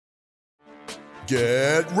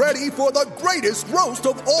Get ready for the greatest roast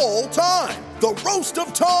of all time, the Roast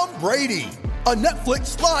of Tom Brady, a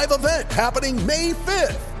Netflix live event happening May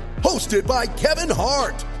 5th. Hosted by Kevin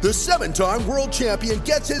Hart, the 7-time world champion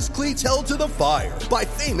gets his cleats held to the fire by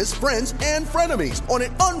famous friends and frenemies on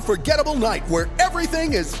an unforgettable night where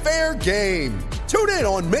everything is fair game. Tune in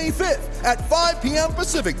on May 5th at 5 p.m.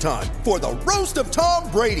 Pacific time for the Roast of Tom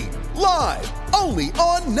Brady, live only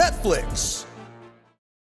on Netflix.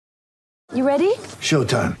 You ready?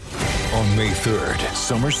 Showtime. On May 3rd,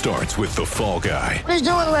 summer starts with The Fall Guy. Let's do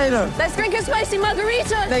it later. Let's drink a spicy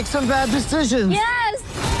margarita. Make some bad decisions. Yes!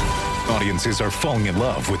 Audiences are falling in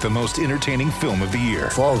love with the most entertaining film of the year.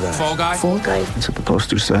 Fall Guy. Fall Guy? Fall Guy. That's what the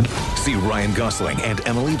poster said. See Ryan Gosling and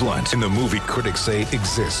Emily Blunt in the movie critics say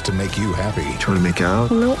exists to make you happy. Trying to make it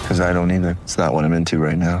out? Nope. Because I don't either. It's not what I'm into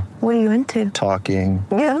right now. What are you into? Talking.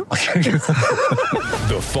 Yeah.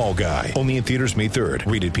 The Fall Guy. Only in theaters May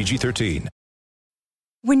 3rd. Rated PG-13.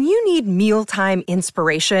 When you need mealtime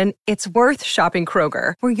inspiration, it's worth shopping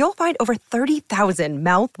Kroger, where you'll find over 30,000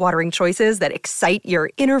 mouth-watering choices that excite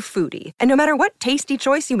your inner foodie. And no matter what tasty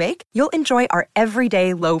choice you make, you'll enjoy our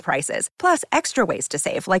everyday low prices, plus extra ways to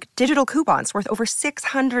save, like digital coupons worth over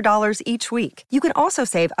 $600 each week. You can also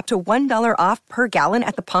save up to $1 off per gallon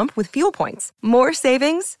at the pump with fuel points. More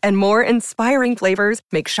savings and more inspiring flavors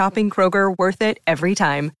make shopping Kroger worth it every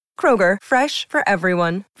time. Kroger, fresh for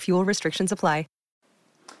everyone. Fuel restrictions apply.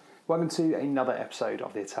 Welcome to another episode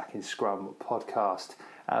of the Attacking Scrum podcast.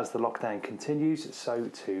 As the lockdown continues, so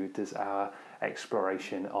too does our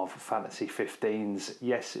exploration of Fantasy 15s.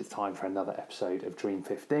 Yes, it's time for another episode of Dream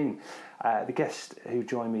 15. The guest who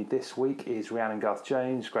joined me this week is Rhiannon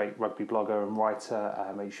Garth-Jones, great rugby blogger and writer.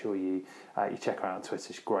 Make sure you check her out on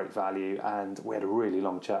Twitter, she's great value. And we had a really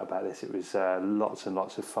long chat about this. It was lots and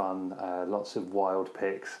lots of fun, lots of wild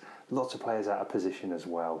picks, lots of players out of position as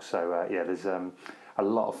well. So there's a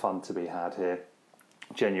lot of fun to be had here.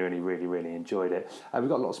 Genuinely really enjoyed it. We've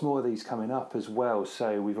got lots more of these coming up as well.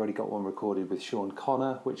 So we've already got one recorded with Sean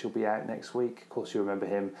Connor, which will be out next week. Of course, you remember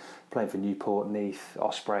him playing for Newport, Neath,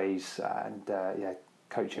 Ospreys, and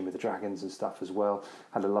coaching with the Dragons and stuff as well.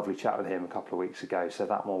 Had a lovely chat with him a couple of weeks ago. So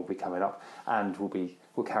that one will be coming up, and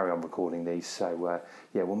we'll carry on recording these. So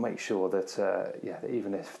we'll make sure that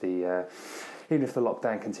even if the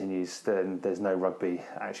lockdown continues, then there's no rugby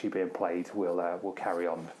actually being played. We'll carry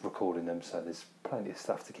on recording them, so there's plenty of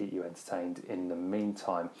stuff to keep you entertained in the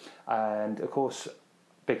meantime. And of course,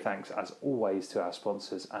 big thanks as always to our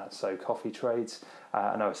sponsors at So Coffee Trades.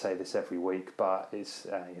 I know I say this every week, but it's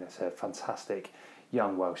a fantastic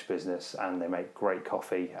young Welsh business, and they make great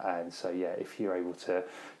coffee. And so if you're able to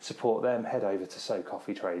support them, head over to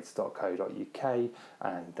socoffeetrades.co.uk,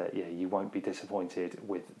 and you won't be disappointed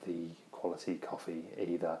with the quality coffee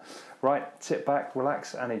either. Right, sit back,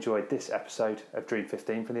 relax, and enjoy this episode of Dream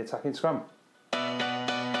 15 from the Attacking Scrum.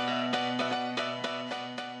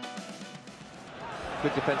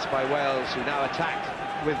 Good defence by Wales, who now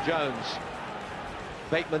attack with Jones.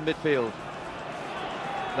 Bateman midfield.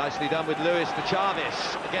 Nicely done with Lewis to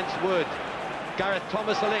Jarvis against Wood. Gareth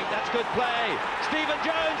Thomas the link, that's good play. Stephen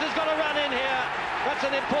Jones has got a run in here. That's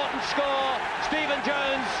an important score. Stephen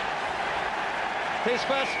Jones, his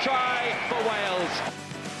first try for Wales.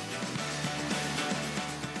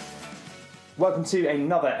 Welcome to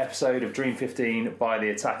another episode of Dream 15 by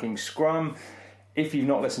the Attacking Scrum. If you've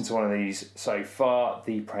not listened to one of these so far,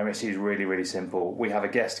 the premise is really simple. We have a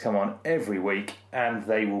guest come on every week, and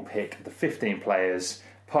they will pick the 15 players,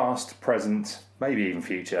 past, present, maybe even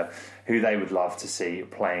future, who they would love to see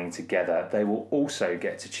playing together. They will also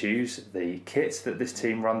get to choose the kits that this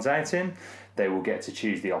team runs out in. They will get to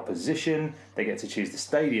choose the opposition. They get to choose the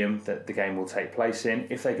stadium that the game will take place in.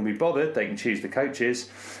 If they can be bothered, they can choose the coaches,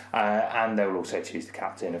 and they will also choose the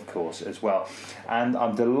captain, of course, as well. And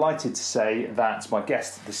I'm delighted to say that my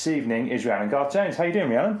guest this evening is Rhiannon Garth-Jones. How are you doing,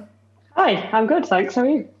 Rhiannon? Hi, I'm good, thanks. How are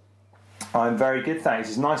you? I'm very good, thanks.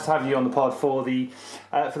 It's nice to have you on the pod for the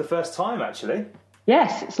first time, actually.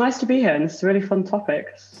 Yes, it's nice to be here, and it's a really fun topic.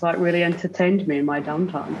 It's really entertained me in my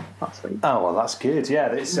downtime last week. Oh, well, that's good.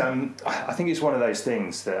 Yeah, it's I think it's one of those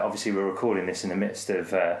things that obviously we're recording this in the midst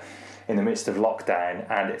of lockdown,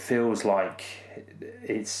 and it feels like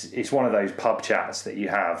it's one of those pub chats that you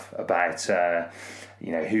have about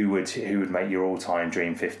who would make your all-time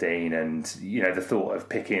Dream 15, and the thought of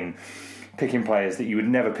picking players that you would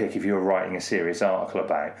never pick if you were writing a serious article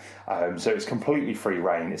about. So it's completely free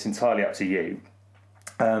reign. It's entirely up to you.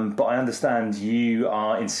 But I understand you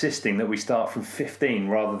are insisting that we start from 15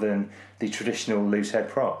 rather than the traditional loose head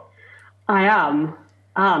prop. I am,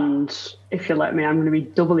 and if you let me, I'm going to be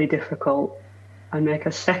doubly difficult and make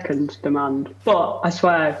a second demand. But I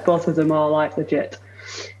swear, both of them are like legit.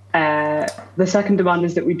 The second demand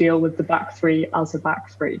is that we deal with the back three as a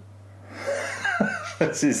back three.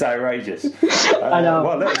 This is outrageous. I know.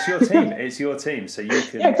 Well, look, it's your team. It's your team, so you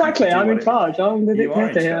can. Yeah, exactly. You can I'm in charge. I'm the you are in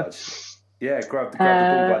dictator here. charge. Yeah, grab the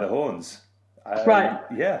ball by the horns. Right.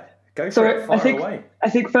 Yeah, go for it. Fire away. I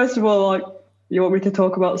think first of all, like, you want me to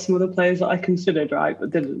talk about some of the players that I considered, right, but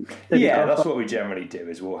didn't yeah, that's what we generally do.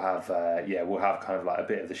 Is we'll have kind of like a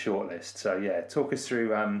bit of the shortlist. So yeah, talk us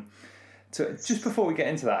through. Just before we get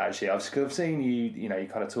into that, actually, I've seen you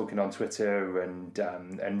kind of talking on Twitter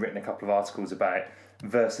and written a couple of articles about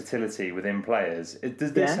versatility within players.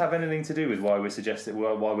 Does this have anything to do with why we're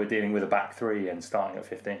dealing with a back three and starting at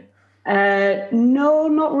 15? No,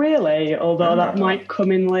 not really. Although that might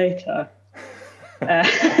come in later. No,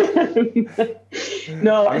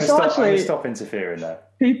 I'm going to stop interfering there.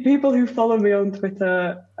 People who follow me on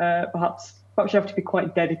Twitter, perhaps you have to be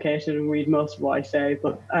quite dedicated and read most of what I say,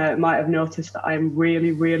 but might have noticed that I'm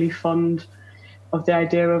really, really fond of the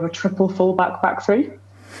idea of a triple fullback back three.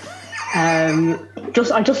 I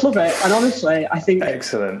just love it, and honestly, I think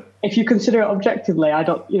excellent. If you consider it objectively,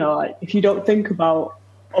 if you don't think about,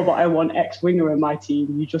 I want X winger in my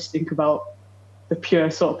team, you just think about the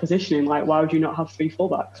pure sort of positioning. Like, why would you not have three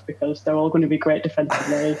fullbacks? Because they're all going to be great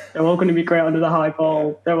defensively. They're all going to be great under the high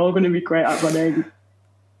ball. They're all going to be great at running.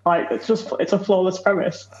 Like, it's a flawless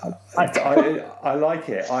premise. I like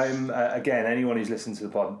it. I'm again, anyone who's listened to the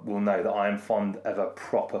pod will know that I am fond of a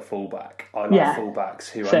proper fullback. I like fullbacks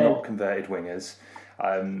who are not converted wingers.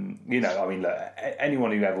 Look,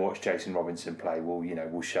 anyone who ever watched Jason Robinson play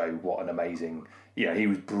will show what an amazing. He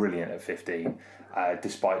was brilliant at 15,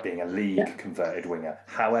 despite being a league converted winger.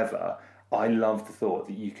 However, I love the thought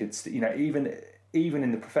that you could, even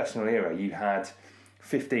in the professional era, you had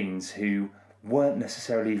 15s who weren't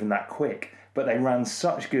necessarily even that quick, but they ran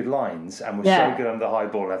such good lines and were so good under the high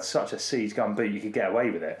ball and had such a siege gun boot, you could get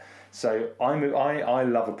away with it. So I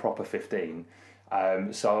love a proper 15.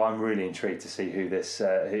 So I'm really intrigued to see who this,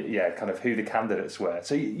 who the candidates were.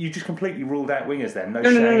 So you just completely ruled out wingers then?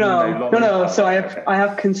 No. So I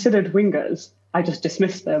have considered wingers. I just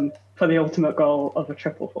dismissed them for the ultimate goal of a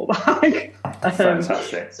triple fullback.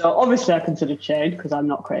 Fantastic. So obviously I considered Shane because I'm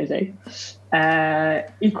not crazy.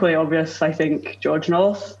 Equally obvious, I think George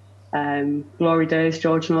North, Glory Days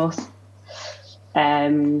George North,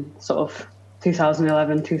 sort of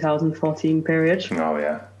 2011, 2014 period. Oh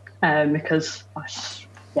yeah. Because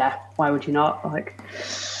why would you not?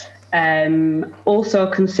 Also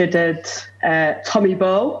considered Tommy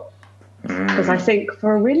Bowe. Because I think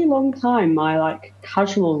for a really long time, my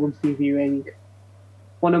casual rugby viewing,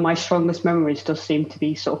 one of my strongest memories does seem to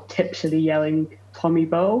be sort of tipsily yelling Tommy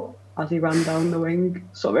Bowe as he ran down the wing,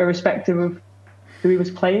 sort of irrespective of who he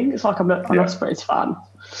was playing. It's like I'm a Spurs fan.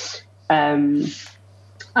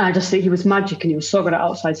 I just think he was magic, and he was so good at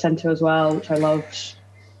outside centre as well, which I loved.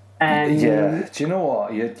 Do you know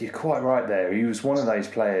what? You're quite right there. He was one of those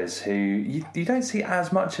players who you don't see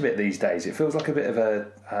as much of it these days. It feels like a bit of a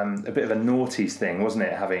noughties thing, wasn't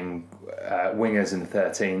it? Having wingers and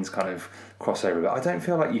 13s kind of crossover, but I don't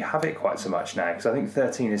feel like you have it quite so much now, because I think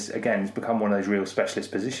 13 has become one of those real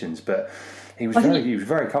specialist positions. But he was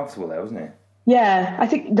very comfortable there, wasn't he? Yeah, I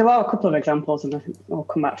think there are a couple of examples, and I think we'll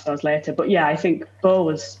come back to those later. But yeah, I think Bowe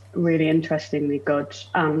was really interestingly good,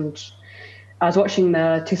 and I was watching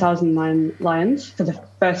the 2009 Lions for the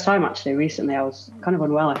first time, actually, recently. I was kind of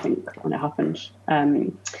unwell, I think, when it happened.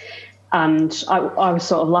 And I was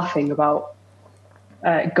sort of laughing about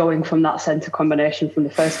going from that centre combination from the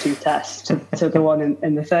first two tests to the one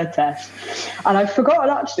in the third test. And I'd forgotten,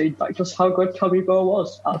 actually, just how good Tommy Bowe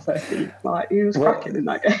was at 13. He was cracking in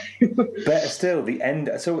that game. Better still, the end.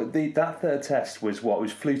 So that third test was what?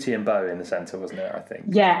 Was Flutie and Bowe in the centre, wasn't it, I think?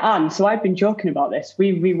 Yeah, and so I'd been joking about this.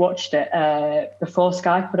 We rewatched it before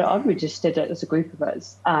Sky put it on. We just did it as a group of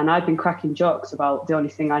us. And I'd been cracking jokes about the only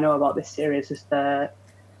thing I know about this series is the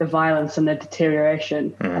violence and the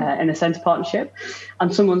deterioration in a centre partnership.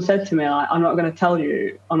 And someone said to me, I'm not going to tell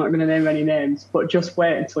you, I'm not going to name any names, but just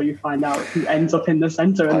wait until you find out who ends up in the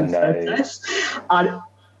centre in the third test. And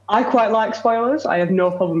I quite like spoilers. I have no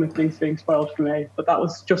problem with things being spoiled for me, but that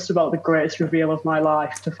was just about the greatest reveal of my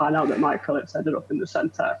life, to find out that Mike Phillips ended up in the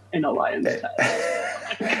centre in a Lions test.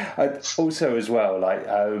 Also, as well,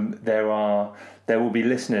 there will be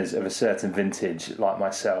listeners of a certain vintage like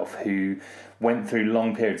myself who went through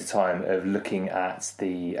long periods of time of looking at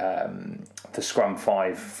the Scrum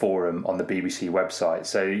 5 forum on the BBC website.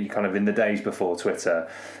 So you kind of, in the days before Twitter,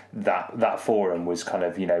 that forum was kind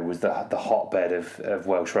of, was the hotbed of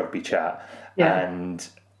Welsh rugby chat. Yeah. And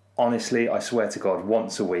honestly, I swear to God,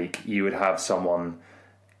 once a week you would have someone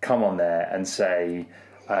come on there and say,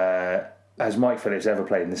 has Mike Phillips ever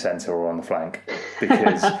played in the centre or on the flank?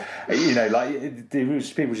 Because, there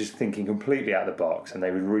was people just thinking completely out of the box, and they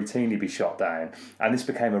would routinely be shot down. And this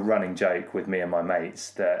became a running joke with me and my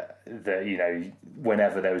mates that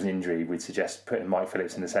whenever there was an injury, we'd suggest putting Mike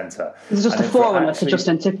Phillips in the centre. It's just a forerunner to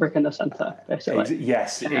Justin Tipuric in the centre, basically.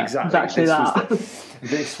 Yes, exactly. Exactly that.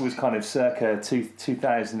 This was kind of circa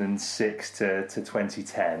 2006 to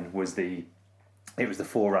 2010 it was the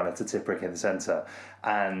forerunner to Tipuric in the centre.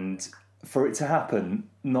 And for it to happen,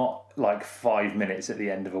 not like 5 minutes at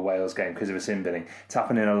the end of a Wales game because of a sin binning, to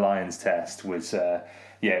happen in a Lions test was,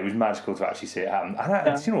 it was magical to actually see it happen.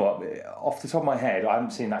 And you know what? Off the top of my head, I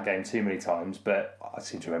haven't seen that game too many times, but I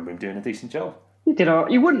seem to remember him doing a decent job. You did.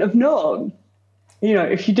 You wouldn't have known.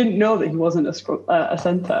 If you didn't know that he wasn't a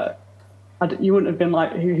centre, you wouldn't have been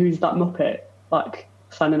like, who's that muppet? Like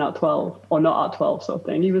standing at 12 or not at 12 sort of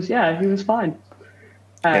thing. He was fine.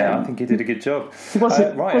 I think he did a good job. He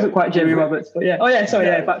wasn't quite Jamie Roberts, but yeah. Oh yeah, sorry,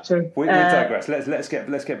 back to. We digress. Let's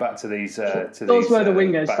get back to these. Those were the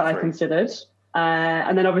wingers that I considered,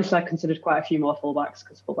 and then obviously I considered quite a few more fullbacks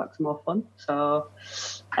because fullbacks are more fun. So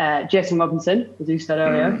Jason Robinson, as you said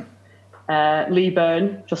earlier, Lee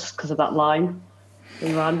Byrne, just because of that line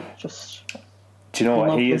he ran. Just. Do you know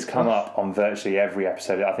what? He has come up on virtually every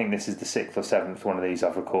episode. I think this is the 6th or 7th one of these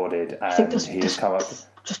I've recorded, and he has come up.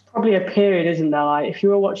 Just probably a period, isn't there? Like, if you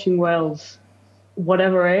were watching Wales,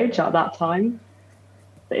 whatever age at that time,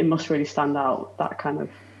 it must really stand out. That kind of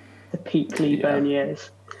the peak Lee Byrne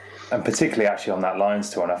years, and particularly actually on that Lions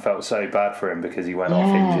tour. And I felt so bad for him because he went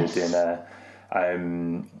off injured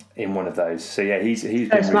in one of those. So yeah, he's been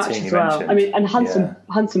routinely mentioned. I mean, and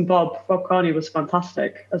handsome Bob Carney was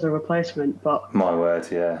fantastic as a replacement. But my word,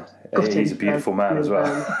 he's a beautiful man as well.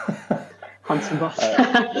 Handsome Bob.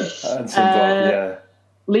 Handsome Bob, yeah.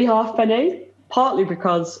 Lee Halfpenny, partly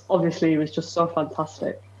because obviously he was just so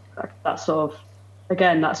fantastic. That sort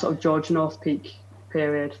of George North peak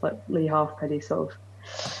period, like Lee Halfpenny, sort of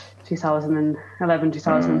 2011,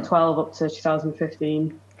 2012 up to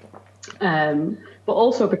 2015. But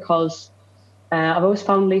also because I've always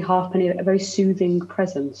found Lee Halfpenny a very soothing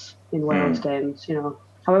presence in Wales games.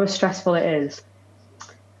 However stressful it is,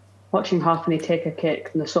 watching Halfpenny take a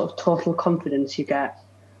kick and the sort of total confidence you get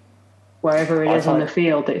wherever it is on the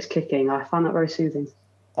field that it's kicking, I find that very soothing.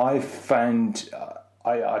 I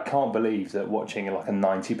can't believe that watching like a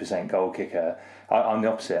 90% goal kicker, I'm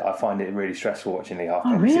the opposite. I find it really stressful watching Lee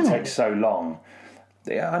Halfpenny because it takes so long.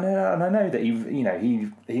 Yeah, I know that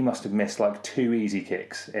he must have missed like 2 easy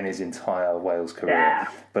kicks in his entire Wales career. Yeah.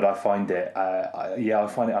 But I find it, I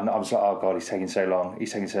was like, oh God, he's taking so long.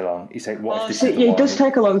 It does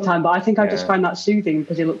take a long time, but I think I just find that soothing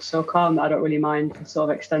because he looks so calm that I don't really mind the sort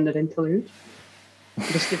of extended interlude.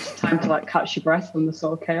 It just gives you time to like catch your breath from the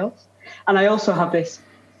sort of chaos. And I also have this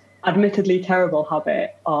admittedly terrible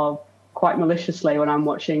habit of quite maliciously when I'm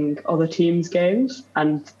watching other teams' games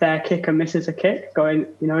and their kicker misses a kick, going,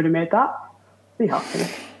 you know who made that? Be happy.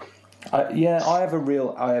 I have a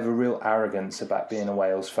real arrogance about being a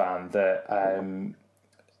Wales fan that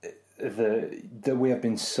that we have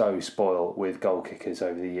been so spoiled with goal kickers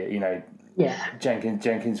over the year.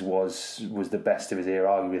 Jenkins was the best of his era,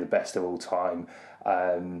 arguably the best of all time,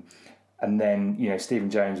 and then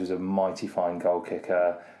Stephen Jones was a mighty fine goal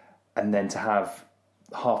kicker, and then to have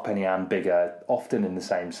Halfpenny and Biggar often in the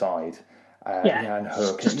same side, and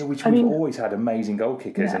Hook, which we've always had amazing goal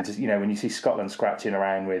kickers, and just when you see Scotland scratching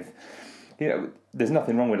around with, there's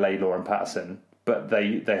nothing wrong with Laidlaw and Patterson, but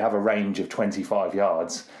they have a range of 25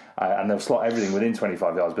 yards, and they'll slot everything within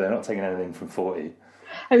 25 yards, but they're not taking anything from 40.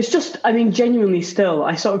 It was just, genuinely still,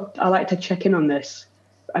 I like to check in on this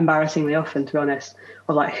embarrassingly often, to be honest,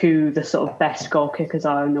 of like who the sort of best goal kickers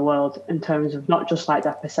are in the world in terms of not just like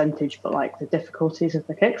their percentage, but like the difficulties of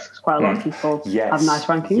the kicks. Because quite a lot of people have nice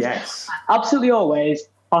rankings. Yes. Absolutely always,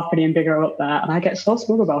 Halfpenny and Biggar are up there, and I get so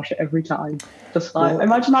smug about it every time. Just like,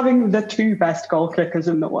 imagine having the 2 best goal kickers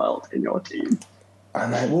in the world in your team.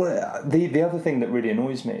 And the other thing that really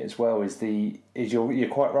annoys me as well is you're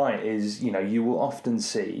quite right, is you will often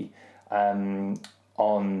see on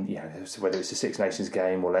whether it's a Six Nations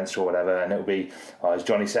game or Leinster or whatever, and it'll be it's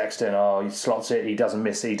Johnny Sexton, he slots it, he doesn't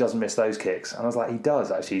miss those kicks, and I was like, he does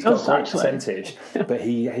actually, he's got a great percentage, but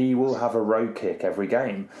he will have a road kick every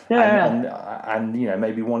game, and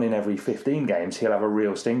maybe one in every 15 games he'll have a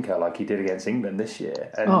real stinker like he did against England this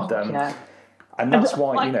year, and that's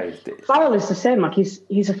why Farrell is the same. Like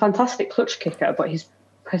he's a fantastic clutch kicker, but his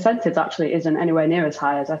percentage actually isn't anywhere near as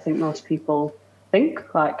high as I think most people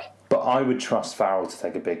think. Like But I would trust Farrell to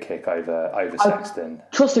take a big kick over Sexton.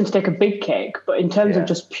 Trust him to take a big kick, but in terms of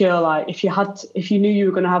just pure, like, if you knew you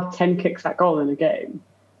were going to have 10 kicks at goal in a game,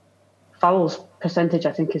 Farrell's percentage,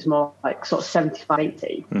 I think, is more like sort of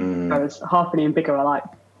 75-80, whereas Halfpenny and Biggar are like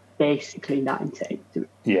basically 90.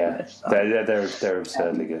 Yeah, they're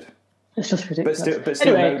absurdly good. It's just ridiculous. But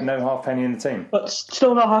still anyway, no Halfpenny in the team. But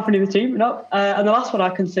still not Halfpenny in the team, no. And the last one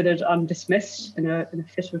I considered and dismissed in a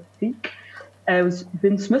fit of pique was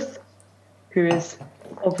Ben Smith, who is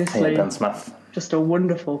obviously just a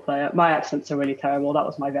wonderful player. My accents are really terrible. That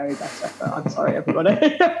was my very best effort. I'm sorry,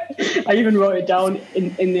 everybody. I even wrote it down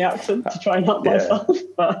in the accent to try and help myself.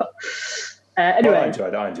 But anyway,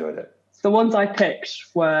 I enjoyed it. The ones I picked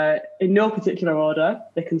were in no particular order.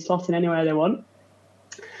 They can slot in anywhere they want.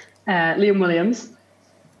 Liam Williams,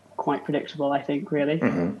 quite predictable, I think, really.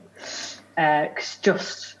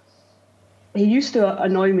 He used to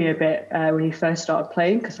annoy me a bit when he first started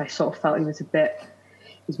playing, because I sort of felt he was a bit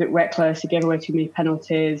reckless. He gave away too many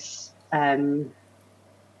penalties, and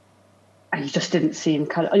he just didn't seem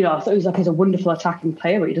I thought he was like he's a wonderful attacking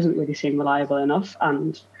player, but he doesn't really seem reliable enough.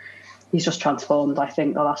 And he's just transformed, I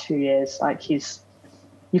think, the last few years. Like you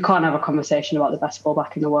can't have a conversation about the best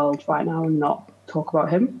fullback in the world right now and not talk about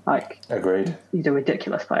him. Like, agreed. He's a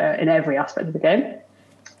ridiculous player in every aspect of the game.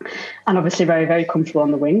 And obviously very, very comfortable on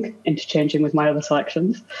the wing, interchanging with my other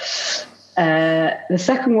selections. The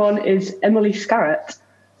second one is Emily Scarratt.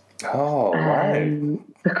 Oh, wow.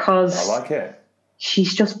 Because I like it.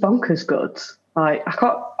 She's just bonkers good. Like, I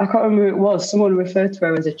can't remember who it was. Someone referred to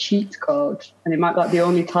her as a cheat code, and it might be like the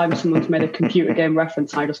only time someone's made a computer game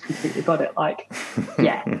reference and I just completely got it. Like,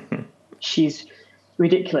 yeah, she's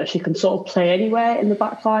ridiculous. She can sort of play anywhere in the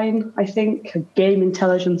back line, I think. Her game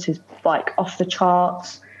intelligence is like off the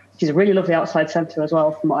charts. She's a really lovely outside centre as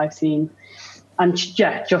well, from what I've seen. And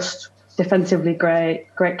yeah, just defensively great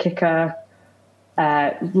kicker,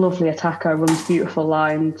 lovely attacker, runs beautiful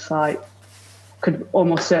lines, like could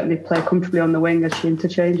almost certainly play comfortably on the wing as she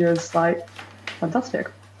interchanges. Like, fantastic.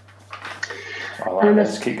 I like it.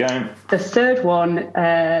 Let's keep going. The third one,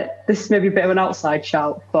 this is maybe a bit of an outside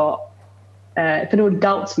shout, but if anyone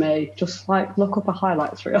doubts me, just like look up a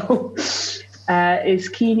highlights reel. Is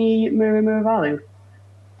Keane Murumuravalu,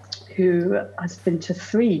 who has been to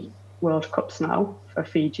 3 World Cups now for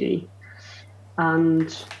Fiji, and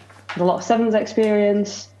has a lot of sevens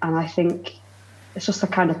experience, and I think it's just the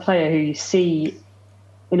kind of player who you see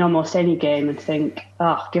in almost any game and think,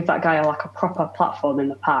 give that guy like a proper platform in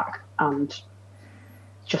the pack, and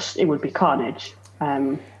just it would be carnage.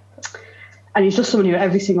 And he's just someone who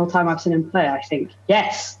every single time I've seen him play, I think,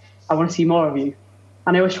 yes, I want to see more of you.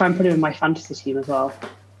 And I always try and put him in my fantasy team as well.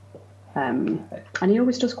 And he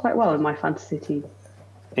always does quite well in my fantasy team.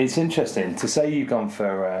 It's interesting to say you've gone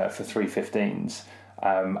for 3 15s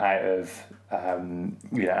out of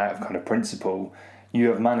kind of principle. You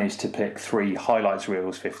have managed to pick 3 highlights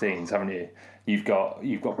reels 15s, haven't you? You've got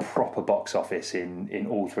proper box office in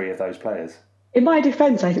all 3 of those players. In my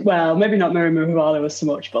defence, I think, well, maybe not Murumuravalu as so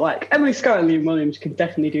much, but like Emily Scarratt and Liam Williams can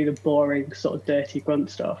definitely do the boring sort of dirty grunt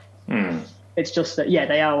stuff. It's just that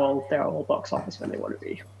they're all box office when they want to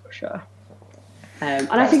be, for sure. And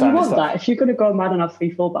I think you want that. If you're going to go mad and have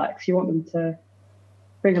 3 fullbacks, you want them to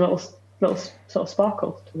bring a little sort of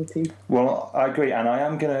sparkle to the team. Well, I agree, and I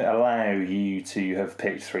am going to allow you to have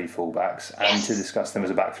picked 3 fullbacks and to discuss them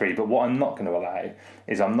as a back 3. But what I'm not going to allow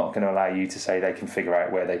is I'm not going to allow you to say they can figure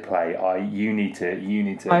out where they play. You need to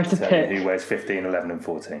tell me who wears 15, 11, and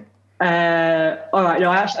 14. All right,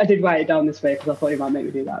 no, I did write it down this way because I thought you might make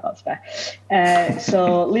me do that. That's fair.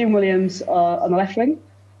 So Liam Williams on the left wing.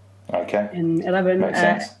 Okay. In 11. Makes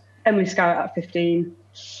sense. Emily Scarratt at 15.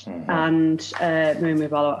 And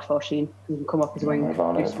Murumuravalu at 14. You can come up as a wing,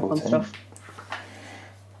 do some fun stuff.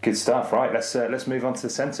 Good stuff. Right, let's move on to the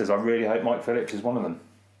centres. I really hope Mike Phillips is one of them.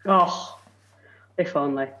 Oh, if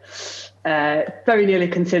only. Very nearly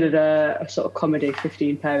considered a sort of comedy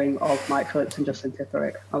 15 pairing of Mike Phillips and Justin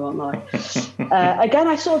Tipuric, I won't lie. Again,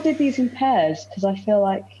 I sort of did these in pairs because I feel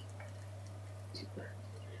like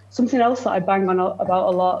something else that I bang on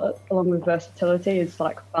about a lot, along with versatility, is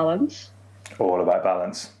like balance. All about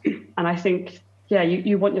balance. And I think,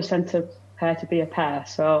 you want your centre pair to be a pair.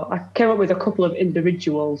 So I came up with a couple of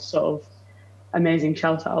individual sort of amazing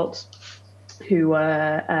shout-outs who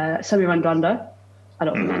were Semi Radradra. I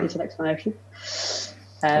don't think that needs an explanation.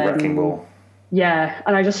 Wrecking ball. Yeah,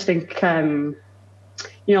 and I just think,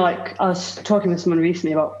 like I was talking with someone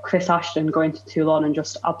recently about Chris Ashton going to Toulon and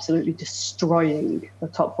just absolutely destroying the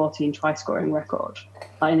top 14 try-scoring record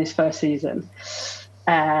in his first season.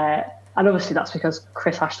 And obviously that's because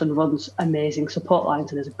Chris Ashton runs amazing support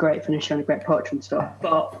lines and is a great finisher and a great poacher and stuff.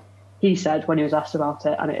 But he said when he was asked about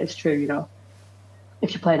it, and it is true, you know,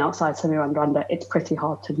 if you're playing outside Semir Andranda, it's pretty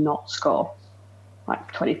hard to not score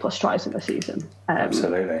like 20 plus tries in a season.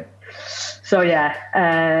 Absolutely. So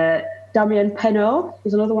yeah, Damien Penaud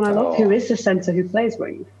is another one I love, who is the centre who plays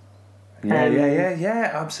wing.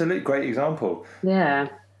 Yeah, absolutely. Great example. Yeah.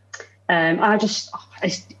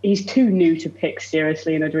 He's too new to pick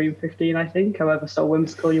seriously in a Dream 15, I think, however so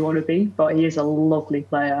whimsical you want to be, but he is a lovely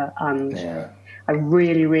player, and I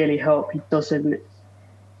really, really hope he doesn't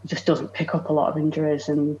pick up a lot of injuries,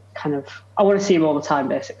 and kind of, I want to see him all the time,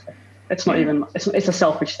 basically. It's not even, it's a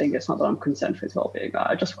selfish thing. It's not that I'm concerned for his well-being.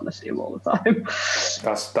 I just want to see him all the time.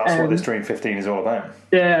 That's what this Dream 15 is all about.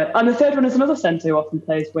 Yeah, and the third one is another centre who often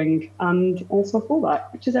plays wing and also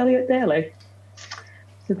fullback, which is Elliot Daly.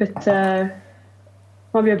 It's a bit,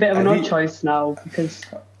 might be a bit of an odd choice now because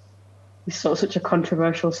he's sort of such a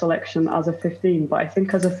controversial selection as a 15, but I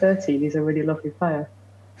think as a 13 he's a really lovely player.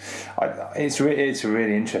 It's a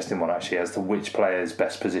really interesting one actually as to which players'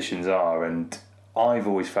 best positions are, and I've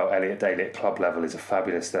always felt Elliot Daly at club level is a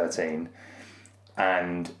fabulous 13,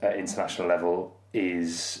 and at international level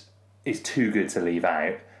is too good to leave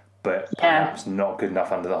out, but perhaps not good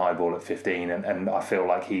enough under the high ball at 15, and I feel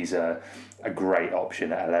like he's a great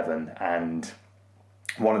option at 11, and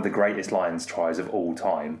one of the greatest Lions tries of all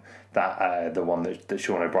time, that the one that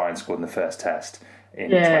Sean O'Brien scored in the first test in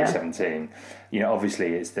 2017. You know,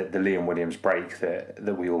 obviously it's the Liam Williams break that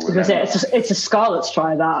we all remember. It's a Scarlets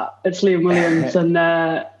try, that. It's Liam Williams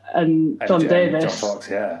and John Davis. John Fox,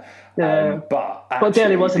 yeah. But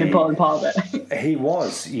Daly was an important part of it. He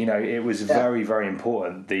was, you know, it was very, very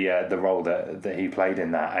important, the role that he played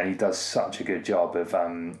in that, and he does such a good job of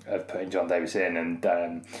putting John Davis in, and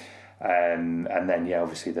then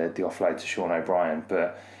obviously the offload to Sean O'Brien,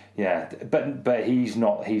 but he's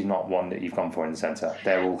not one that you've gone for in the centre.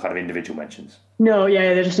 They're all kind of individual mentions. No,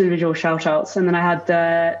 they're just individual shout-outs. And then I had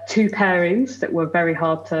two pairings that were very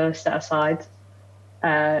hard to set aside.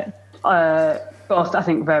 Both, I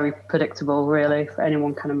think, very predictable, really, for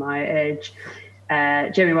anyone kind of my age.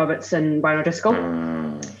 Jamie Roberts and Brian O'Driscoll.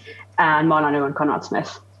 And Marlon Anu and Conrad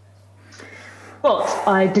Smith. But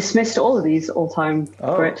I dismissed all of these all-time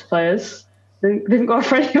great players. Didn't go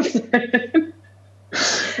for any of them.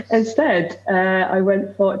 Instead, I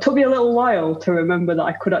went for... It took me a little while to remember that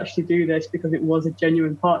I could actually do this because it was a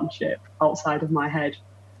genuine partnership outside of my head.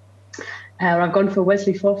 I've gone for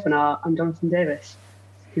Wesley Fofana and Jonathan Davis,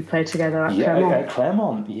 who played together at Clermont. At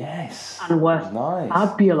Clermont, yes. And were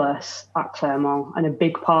fabulous at Clermont, and a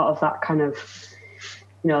big part of that kind of,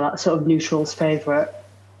 you know, that sort of neutral's favourite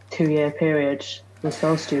 2-year period was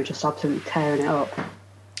those two just absolutely tearing it up.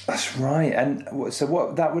 That's right. And so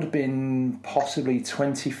what, that would have been possibly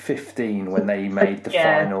 2015 when they made the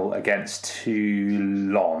final against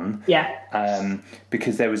Toulon. Yeah.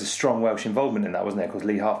 Because there was a strong Welsh involvement in that, wasn't there? Because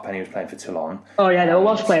Lee Halfpenny was playing for Toulon. Oh, yeah, there were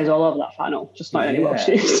Welsh players all over that final, just not any Welsh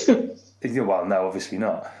teams. Well, no, obviously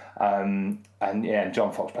not. And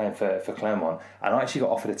John Fox playing for Clermont. And I actually got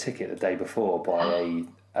offered a ticket the day before by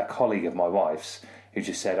a colleague of my wife's, who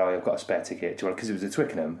just said, I've got a spare ticket. Because it was at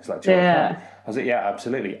Twickenham. It's like, I was like, yeah,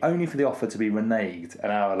 absolutely. Only for the offer to be reneged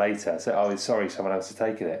an hour later. So, sorry, someone else has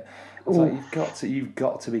taken it. I was like, you've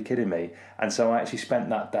got to be kidding me. And so I actually spent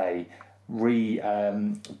that day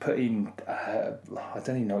putting, I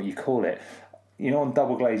don't even know what you call it. You know, on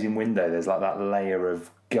double glazing window, there's like that layer of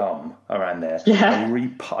gum around there. Yeah.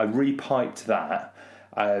 I repiped that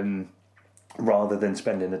rather than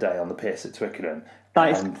spending the day on the piss at Twickenham.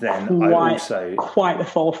 That is quite the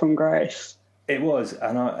fall from grace. It was,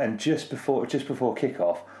 and just before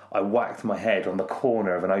kickoff, I whacked my head on the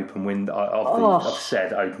corner of an open window of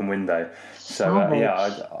said open window. So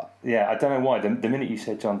I don't know why. The minute you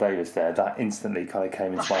said John Davis there, that instantly kind of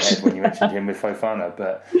came into my head when you mentioned him with Fofana.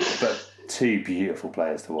 But two beautiful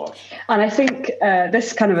players to watch. And I think this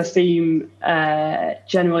is kind of a theme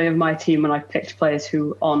generally of my team when I picked players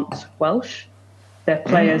who aren't Welsh. They're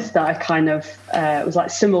players that I kind of was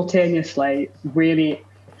like simultaneously really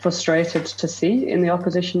frustrated to see in the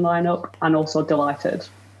opposition lineup and also delighted,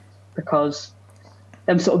 because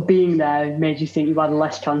them sort of being there made you think you had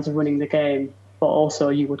less chance of winning the game, but also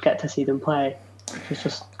you would get to see them play. It's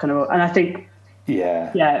just kind of, and I think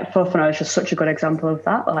Fofana is just such a good example of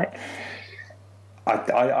that. Like,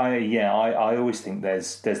 I always think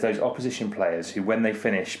there's those opposition players who, when they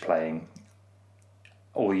finish playing,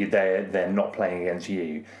 or they're not playing against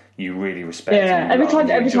you, you really respect. Yeah, every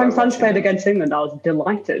time France played against England, I was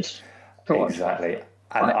delighted to watch. Exactly,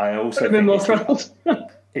 and I also think more thrilled.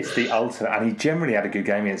 It's the ultimate, and he generally had a good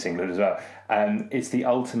game against England as well. It's the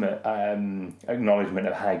ultimate acknowledgement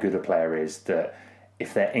of how good a player is, that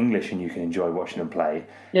if they're English and you can enjoy watching them play,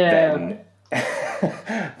 Yeah. then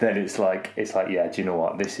then it's like yeah, do you know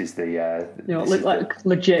what, this is the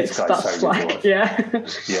legit this guy's stuff, so good to watch. yeah.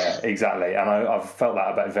 Yeah, exactly. And I've felt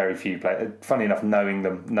that about very few players. Funny enough, knowing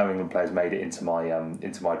them players made it into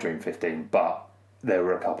my Dream 15, but there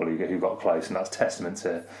were a couple who got close, and that's testament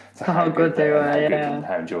to how good they were, and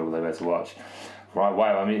how enjoyable they were to watch. Right,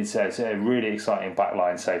 wow. I mean, it's a really exciting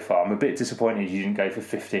backline so far. I'm a bit disappointed you didn't go for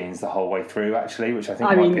 15s the whole way through, actually, which I think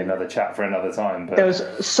might be another chat for another time. But there was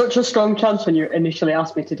such a strong chance when you initially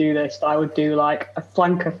asked me to do this that I would do like a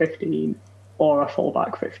flanker 15 or a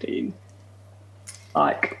fullback 15.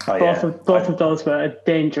 Like both of those were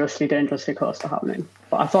dangerously close to happening.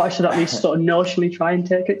 But I thought I should at least sort of notionally try and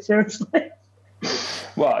take it seriously.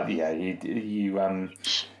 Well, yeah, you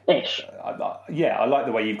Ish. I like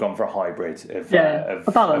the way you've gone for a hybrid of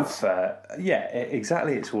a balance.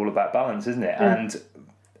 Exactly. It's all about balance, isn't it? Yeah. And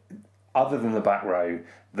other than the back row,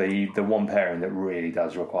 the one pairing that really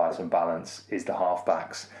does require some balance is the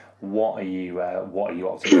halfbacks. What are you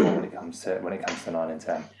opting for when it comes to 9 and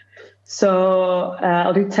 10? So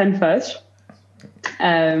I'll do 10 first,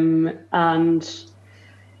 and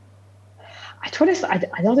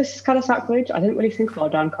I know this is kind of sacrilege. I didn't really think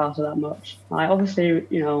about Dan Carter that much. Obviously,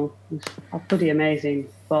 he's bloody amazing,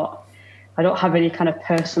 but I don't have any kind of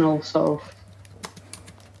personal sort of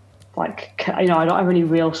I don't have any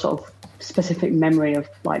real sort of specific memory of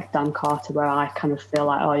like Dan Carter where I kind of feel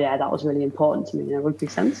like, oh yeah, that was really important to me in a rugby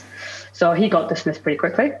sense. So he got dismissed pretty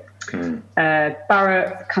quickly.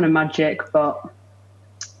 Barrett, kind of magic, but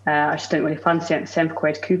I just didn't really fancy it. Same for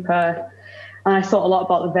Quade Cooper. And I thought a lot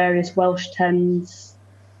about the various Welsh 10s,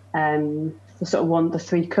 the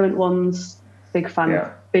 3 current ones. Big fan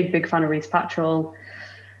of Rhys Patrol.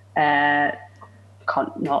 Can't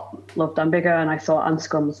not love Dan Biggar, and I thought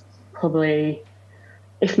Anscombe was probably,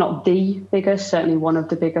 if not the biggest, certainly one of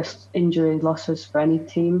the biggest injury losses for any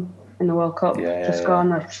team in the World Cup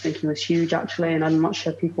gone. I just think he was huge, actually, and I'm not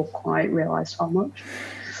sure people quite realise how much.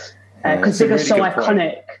 Because Biggar's so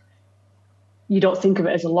iconic. You don't think of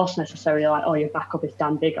it as a loss necessarily, like, oh, your backup is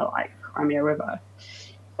Dan Biggar, like Crimea River.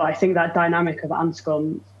 But I think that dynamic of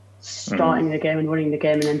Anscombe starting the game and running the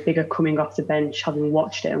game, and then Biggar coming off the bench, having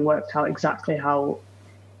watched it and worked out exactly how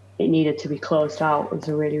it needed to be closed out, was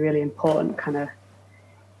a really, really important kind of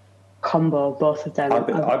combo, both of them.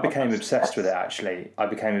 I became obsessed with it, actually. I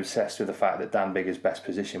became obsessed with the fact that Dan Biggar's best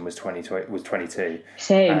position was 22.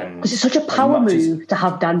 Same. Because it's such a power move to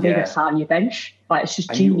have Dan Biggar sat on your bench. Like, it's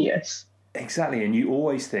just genius. Exactly, and you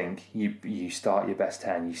always think you start your best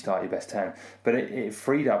 10, but it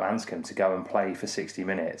freed up Anscombe to go and play for 60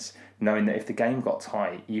 minutes, knowing that if the game got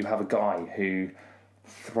tight, you have a guy who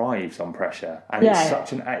thrives on pressure, and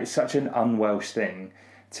it's such an un-Welsh thing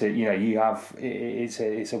to, you have, it's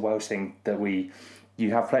a Welsh thing that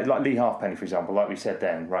you have played, like Lee Halfpenny, for example, like we said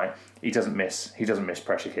then, right? He doesn't miss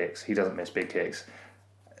pressure kicks, he doesn't miss big kicks.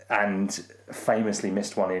 And famously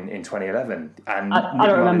missed one in 2011. And I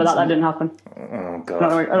don't remember that didn't happen. Oh God!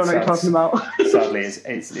 I don't know what you're talking about. Sadly,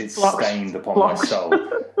 it's stained upon my soul.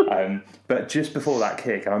 But just before that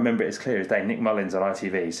kick, and I remember it as clear as day, Nick Mullins on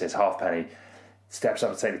ITV says Halfpenny steps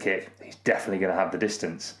up to take the kick. He's definitely going to have the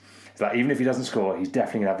distance. It's like, even if he doesn't score, he's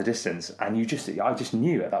definitely going to have the distance. And I just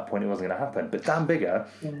knew at that point it wasn't going to happen. But Dan Biggar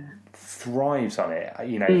thrives on it.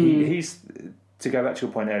 He's, to go back to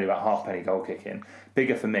your point earlier about Halfpenny goal kicking,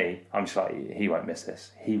 Biggar for me, I'm just like, he won't miss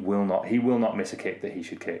this. He will not miss a kick that he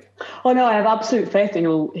should kick. Oh no, I have absolute faith that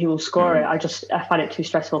he will score it. I find it too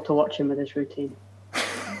stressful to watch him with his routine.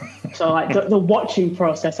 So like the watching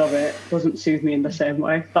process of it doesn't soothe me in the same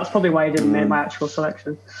way. That's probably why he didn't make my actual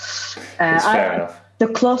selection. It's fair enough. The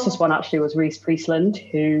closest one actually was Rhys Priestland,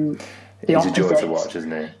 who he's a joy to watch,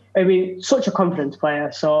 isn't he? I mean, such a confidence player.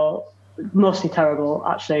 So mostly terrible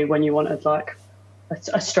actually when you wanted like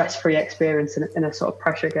a stress-free experience in a sort of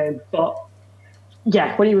pressure game. But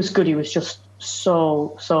yeah, when he was good, he was just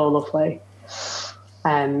so lovely.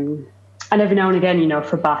 And every now and again,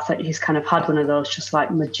 for Bath, he's kind of had one of those just like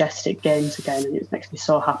majestic games again, and it makes me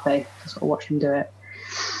so happy to sort of watch him do it.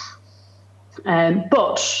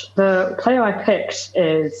 But the player I picked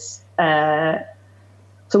is...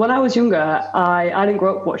 so when I was younger, I didn't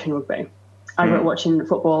grow up watching rugby. I grew up watching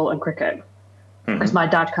football and cricket because my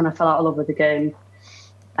dad kind of fell out of love with the game.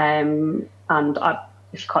 And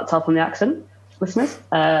if you can't tell from the accent, listeners,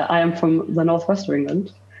 I am from the northwest of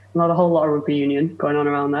England. Not a whole lot of rugby union going on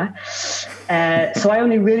around there. So I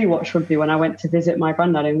only really watched rugby when I went to visit my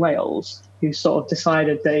granddad in Wales, who sort of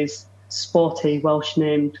decided that his sporty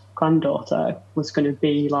Welsh-named granddaughter was going to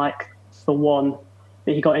be like the one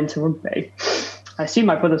that he got into rugby. I assume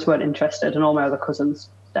my brothers weren't interested, and all my other cousins,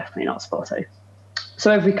 definitely not sporty.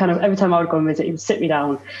 So every time I would go and visit, he would sit me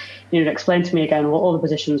down, he would explain to me again what all the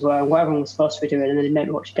positions were and what everyone was supposed to be doing, and then he'd make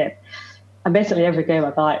me watch a game. And basically every game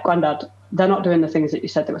I'd be like, Grandad, they're not doing the things that you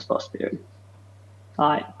said they were supposed to be doing.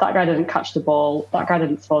 Like, that guy didn't catch the ball, that guy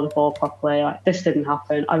didn't throw the ball properly, like, this didn't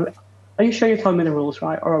happen. Are you sure you're telling me the rules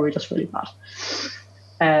right, or are we just really bad?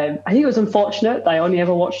 I think it was unfortunate that I only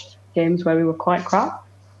ever watched games where we were quite crap,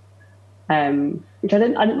 which I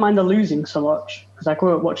didn't mind the losing so much, because I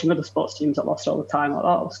grew up watching other sports teams that lost all the time. Like,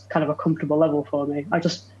 that was kind of a comfortable level for me.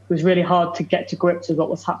 It was really hard to get to grips with what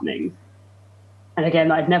was happening. And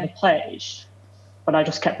again, I'd never played, but I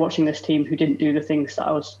just kept watching this team who didn't do the things that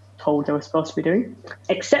I was told they were supposed to be doing,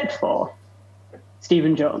 except for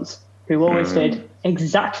Stephen Jones, who always did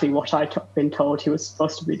exactly what I'd been told he was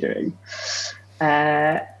supposed to be doing.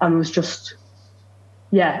 And was just,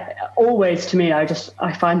 always to me, I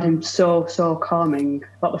find him so calming.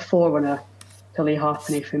 About the forerunner to Lee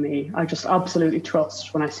Halfpenny for me, I just absolutely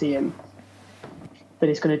trust when I see him that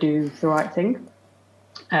he's going to do the right thing,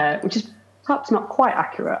 which is perhaps not quite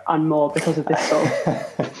accurate, and more because of this sort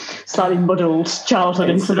of slightly muddled childhood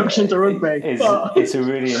introduction to rugby. It's a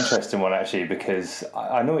really interesting one, actually, because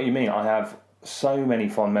I know what you mean. I have so many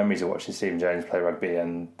fond memories of watching Stephen Jones play rugby,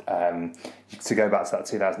 and to go back to that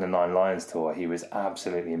 2009 Lions tour, he was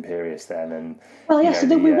absolutely imperious then. And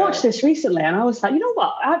we watched this recently, and I was like, you know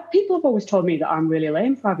what? People have always told me that I'm really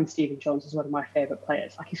lame for having Stephen Jones as one of my favourite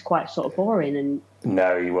players. Like, he's quite sort of boring and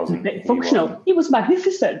no, he wasn't functional. He was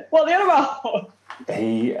magnificent. What the other about? Do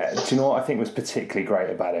you know what I think was particularly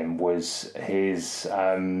great about him was his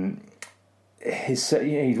he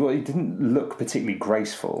didn't look particularly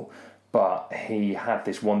graceful, but he had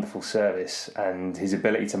this wonderful service, and his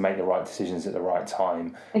ability to make the right decisions at the right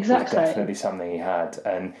time was definitely something he had.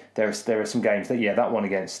 And there are some games that one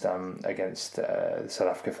against South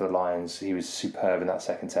Africa for the Lions, he was superb in that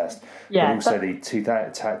second test. Yeah, but also the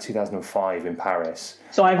 2005 in Paris.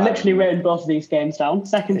 So I've literally written both of these games down.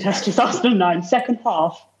 Second test 2009, second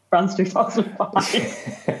half France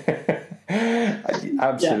 2005.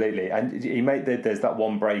 Absolutely, and he there's that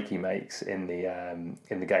one break he makes in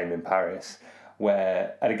the game in Paris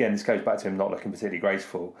where, and again, this goes back to him not looking particularly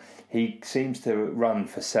graceful. He seems to run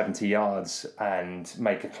for 70 yards and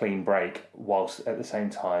make a clean break whilst at the same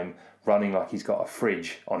time running like he's got a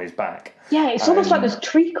fridge on his back. Yeah, it's almost like this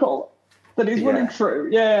treacle that he's running through.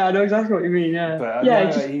 Yeah, I know exactly what you mean. Yeah,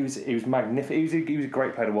 but he was magnificent. He was a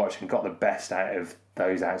great player to watch and got the best out of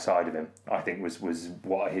those outside of him. I think was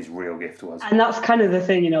what his real gift was. And that's kind of the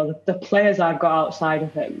thing, the players I've got outside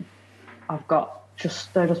of him,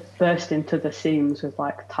 they're just burst into the seams with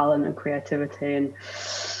like talent and creativity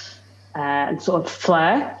and sort of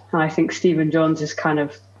flair. And I think Stephen Jones is kind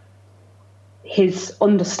of his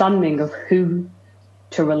understanding of who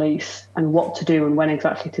to release and what to do and when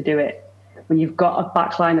exactly to do it. When you've got a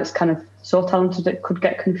backline that's kind of so talented it could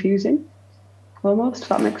get confusing, almost, if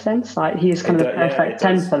that makes sense. Like, he is kind of the perfect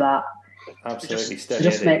 10 for that. Absolutely, to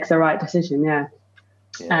just make the right decision. Yeah.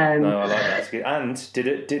 I like that. That's good. And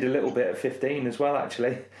did a little bit at 15 as well,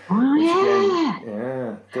 actually. Oh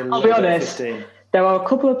yeah. I'll be honest. There are a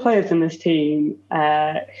couple of players in this team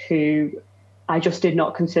who I just did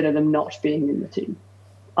not consider them not being in the team.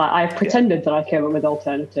 I pretended that I came up with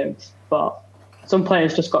alternatives, but some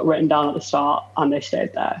players just got written down at the start and they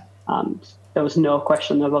stayed there, and there was no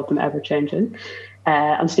question about them ever changing.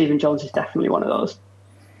 And Stephen Jones is definitely one of those.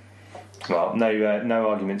 Well, no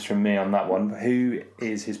arguments from me on that one. Who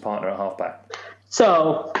is his partner at halfback?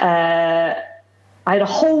 So I had a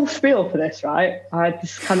whole spiel for this, right? I had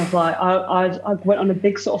this kind of like I went on a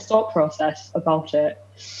big sort of thought process about it.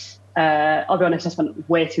 I'll be honest, I spent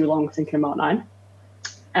way too long thinking about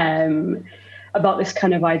 9. About this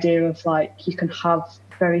kind of idea of like you can have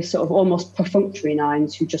very sort of almost perfunctory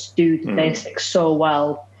 9s who just do the basics so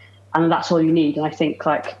well, and that's all you need. And I think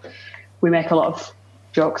like we make a lot of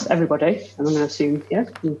jokes, everybody, and I'm going to assume,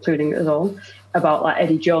 including us all, about like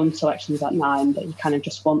Eddie Jones' selections at 9 that he kind of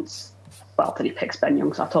just wants. Well, that he picks Ben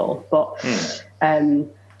Youngs at all, but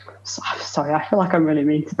sorry, I feel like I'm really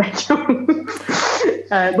mean to Ben Youngs.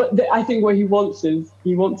 But I think what he wants is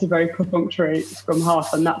a very perfunctory scrum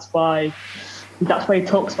half, and that's why he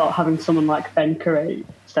talks about having someone like Ben Curry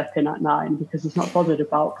step in at 9, because he's not bothered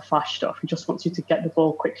about the flash stuff. He just wants you to get the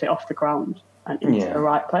ball quickly off the ground and into the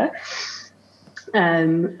right player.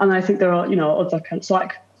 And I think there are, other kinds. So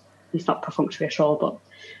like, he's not perfunctory at all, but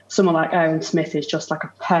someone like Aaron Smith is just like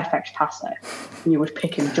a perfect passer, and you would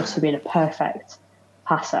pick him just for being a perfect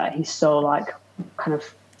passer. He's so like kind of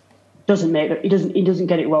he doesn't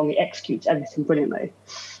get it wrong. He executes everything brilliantly.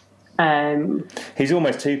 He's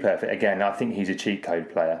almost too perfect. Again, I think he's a cheat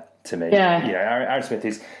code player. to me. Yeah. You know, Aaron Smith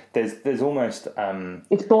is there's almost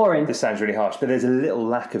it's boring. This sounds really harsh, but there's a little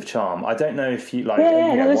lack of charm. I don't know if you like.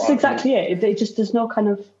 Yeah, no, that's exactly it. It just there's no kind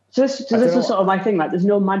of. So this is sort of my thing. Like, there's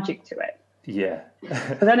no magic to it. Yeah.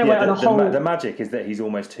 But then it went on a whole. The magic is that he's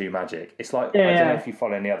almost too magic. It's like, I don't know if you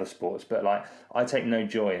follow any other sports, but like, I take no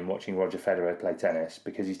joy in watching Roger Federer play tennis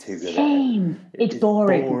because he's too good at it. It's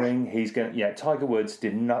boring. Boring. He's going. Yeah, Tiger Woods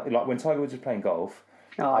did not like when Tiger Woods was playing golf.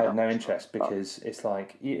 I had no interest because it's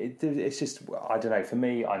like it's just, I don't know. For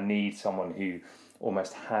me, I need someone who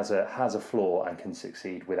almost has a flaw and can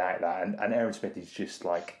succeed without that. And Aaron Smith is just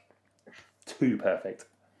like too perfect.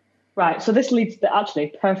 Right, so this leads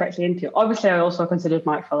actually perfectly into. Obviously, I also considered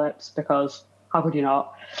Mike Phillips because how could you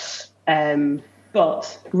not?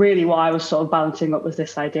 But really, what I was sort of balancing up was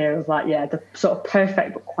this idea of like, the sort of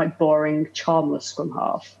perfect but quite boring, charmless scrum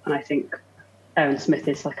half, and I think Aaron Smith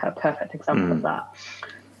is like a perfect example of that.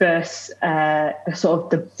 Versus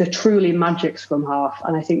sort of the truly magic scrum half,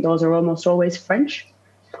 and I think those are almost always French.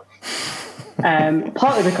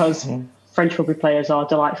 Partly because French rugby players are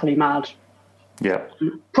delightfully mad. Yeah.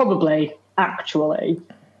 Probably, actually,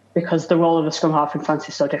 because the role of a scrum half in France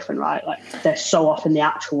is so different, right? Like, they're so often the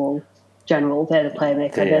actual general, they're the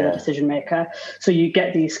playmaker, they're the decision maker. So you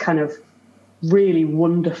get these kind of really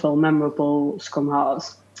wonderful, memorable scrum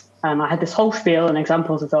halves. And I had this whole spiel and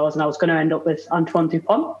examples of those, and I was going to end up with Antoine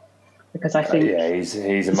Dupont, because I think... he's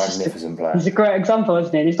a magnificent player. He's a great example,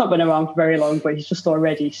 isn't he? And he's not been around for very long, but he's just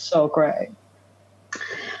already so great.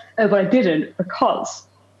 But I didn't, because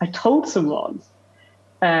I told someone,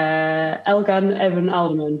 Elgan Evan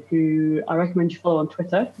Alderman, who I recommend you follow on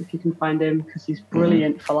Twitter, if you can find him, because he's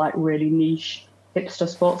brilliant for like really niche hipster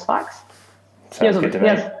sports facts. He has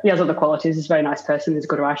other qualities. He's a very nice person. He's a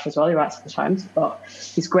good writer as well. He writes for the Times, but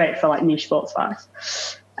he's great for like niche sports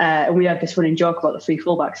facts. And we had this running joke about the free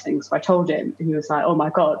fullbacks thing. So I told him, and he was like, "Oh my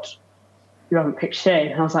god, you haven't picked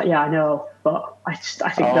Shane." And I was like, "Yeah, I know, but I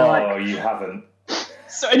think they're like." Oh, you haven't.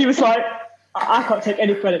 So, and he was like, "I can't take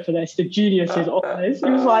any credit for this. The genius is always." He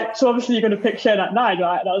was like, "So obviously you're going to pick Shane at 9,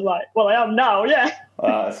 right?" And I was like, "Well, I am now, yeah."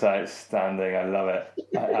 That's outstanding. I love it.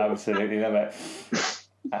 I absolutely love it.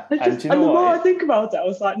 And the more I think about it, I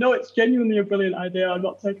was like, no, it's genuinely a brilliant idea. I'm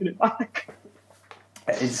not taking it back.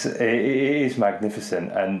 It is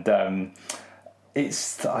magnificent, and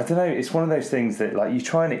it's, I don't know, it's one of those things that like you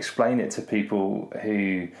try and explain it to people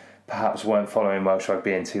who perhaps weren't following Welsh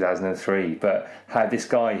rugby in 2003, but had this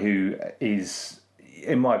guy who is,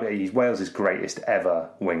 he's Wales' greatest ever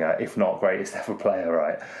winger, if not greatest ever player,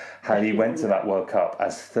 right? How he went to that World Cup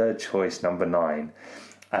as third choice number 9.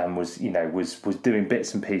 And was doing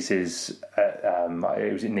bits and pieces.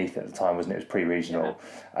 It was at Neath at the time, wasn't it? It was pre-regional.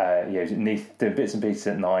 It was at Neath doing bits and pieces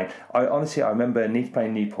at 9. I remember Neath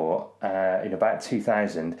playing Newport in about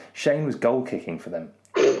 2000. Shane was goal kicking for them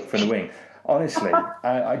from the wing. Honestly,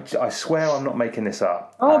 I swear I'm not making this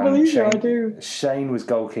up. Oh, I believe you, I do. Shane was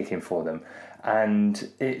goal kicking for them. And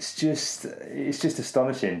it's just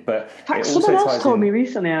astonishing. But in fact, someone else told me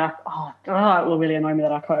recently, and it will really annoy me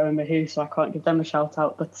that I can't remember who, so I can't give them a shout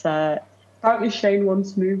out. But apparently Shane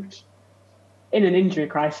once moved in an injury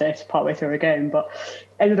crisis partway through a game, but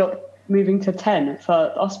ended up moving to 10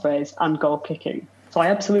 for Ospreys and goal kicking. So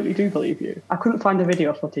I absolutely do believe you. I couldn't find the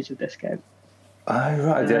video footage of this game. Oh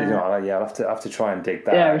right, I'll have to try and dig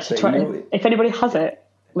that. Yeah, if anybody has it,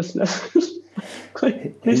 listeners.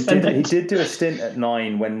 He did do a stint at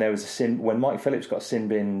 9 when there was when Mike Phillips got sin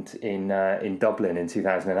binned in Dublin in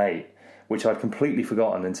 2008, which I'd completely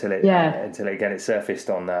forgotten until it surfaced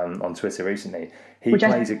on Twitter recently. He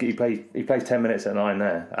plays 10 minutes at 9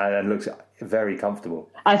 there and looks very comfortable.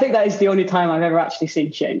 I think that is the only time I've ever actually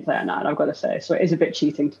seen Shane play at 9, I've got to say. So it is a bit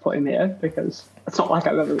cheating to put him here because it's not like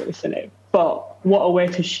I've ever really seen it. But what a way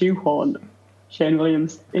to shoehorn Shane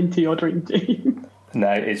Williams into your dream team. No,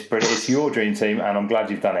 it's brilliant. It's your dream team, and I'm glad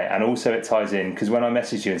you've done it. And also, it ties in because when I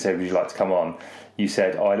messaged you and said, "Would you like to come on?" you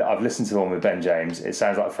said, "I've listened to the one with Ben James. It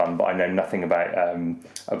sounds like fun, but I know nothing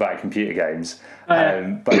about computer games."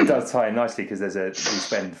 But it does tie in nicely because we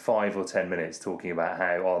spend 5 or 10 minutes talking about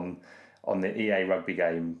how on the EA rugby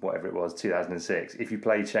game, whatever it was, 2006, if you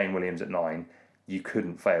played Shane Williams at 9. You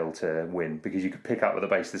couldn't fail to win because you could pick up with the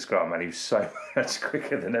base of the scrum and he was so much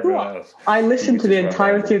quicker than everyone else. I listened to the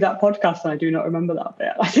entirety of that podcast and I do not remember that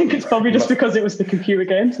bit. I think it's probably just because it was the computer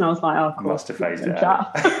games and I was like, oh, cool. Must have phased it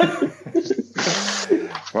out.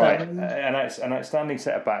 Right, an outstanding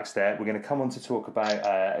set of backs there. We're going to come on to talk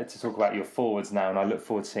about your forwards now, and I look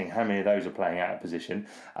forward to seeing how many of those are playing out of position.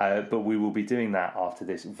 But we will be doing that after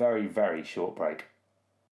this very, very short break.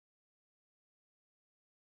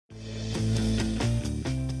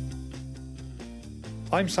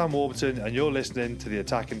 I'm Sam Warburton, and you're listening to the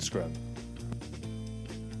Attacking Scrum.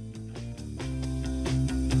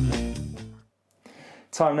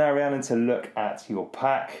 Time now, Rhiannon, to look at your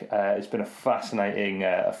pack. It's been a fascinating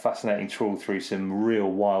trawl through some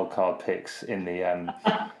real wild card picks in the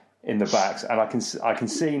backs, and I can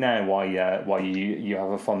see now why you have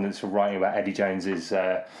a fondness for writing about Eddie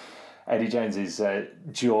Jones's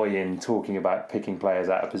joy in talking about picking players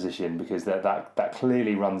out of position, because that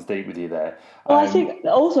clearly runs deep with you there. Well, I think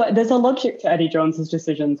also there's a logic to Eddie Jones's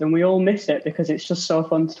decisions, and we all miss it because it's just so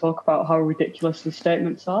fun to talk about how ridiculous his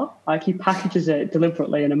statements are. Like, he packages it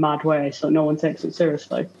deliberately in a mad way so no one takes it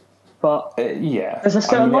seriously. But there's a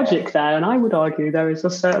certain logic there, and I would argue there is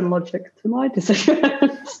a certain logic to my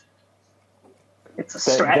decisions. It's a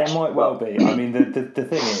stretch. There might well be. I mean, the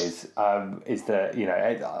thing is that, you know,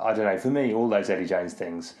 I don't know. For me, all those Eddie Jones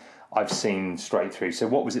things I've seen straight through. So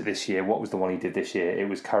what was it this year? What was the one he did this year? It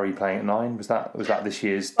was Curry playing at 9. Was that this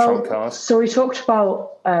year's trump card? So we talked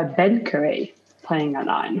about Ben Curry playing at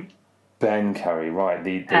 9. Ben Curry, right?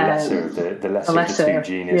 The lesser of the lesser of the two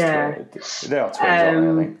genius. Yeah. They are twins,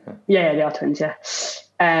 aren't they? I think. Yeah, they are twins. Yeah.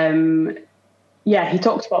 Yeah, he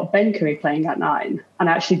talked about Ben Curry playing at 9, and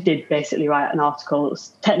I actually did basically write an article that was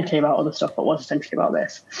technically about other stuff, but was essentially about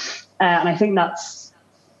this. And I think that's,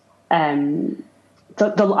 I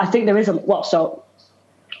think there is so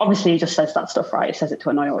obviously he just says that stuff, right? He says it to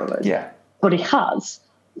annoy all of us. Yeah. But he has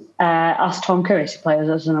asked Tom Curry to play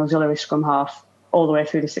as an auxiliary scrum half all the way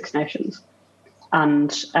through the Six Nations. And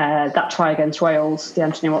that try against Wales, the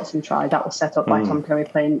Anthony Watson try, that was set up by Tom Curry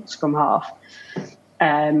playing scrum half.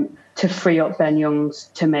 To free up Ben Youngs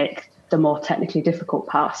to make the more technically difficult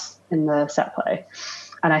pass in the set play.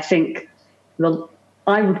 And I think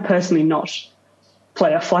I would personally not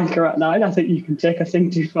play a flanker at 9. I think you can take a thing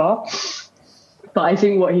too far. But I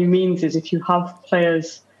think what he means is if you have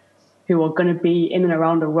players who are going to be in and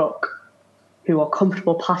around a ruck, who are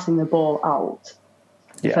comfortable passing the ball out,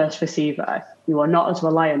 the first receiver, you are not as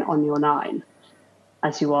reliant on your 9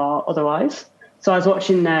 as you are otherwise. So I was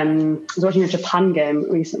watching a Japan game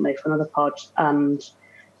recently for another pod, and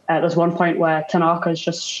there's one point where Tanaka's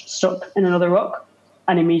just stuck in another ruck,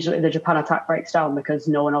 and immediately the Japan attack breaks down because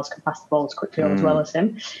no one else can pass the ball as quickly or as well as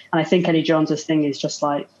him. And I think Eddie Jones's thing is just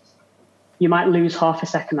like, you might lose half a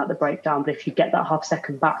second at the breakdown, but if you get that half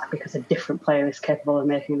second back because a different player is capable of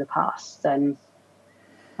making the pass, then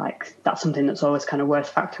like that's something that's always kind of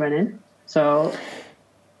worth factoring in. So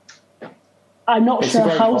I'm not sure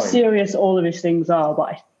how serious all of his things are, but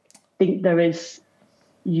I think there is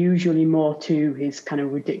usually more to his kind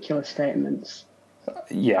of ridiculous statements.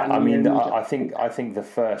 Yeah, I mean, I think the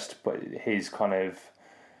first, but his kind of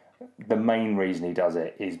the main reason he does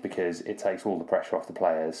it is because it takes all the pressure off the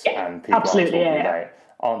players, and people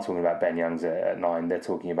aren't talking about Ben Youngs at 9. They're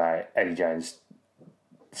talking about Eddie Jones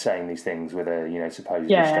saying these things with a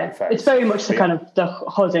supposedly straight face. It's very much the kind of the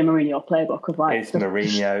Jose Mourinho playbook of like. It's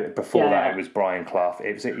Mourinho. Before that, it was Brian Clough.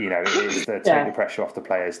 It was it's the take the pressure off the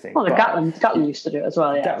players thing. Well, Gatland used to do it as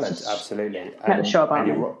well. Yeah, Gatland, absolutely.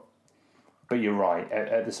 But you're right.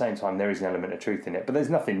 At the same time, there is an element of truth in it. But there's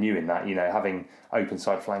nothing new in that. Having open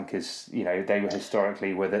side flankers. They were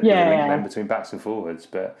historically the link then between backs and forwards.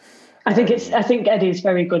 But I think I think Eddie's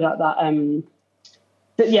very good at that.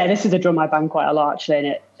 This is a drum I bang quite a lot actually, and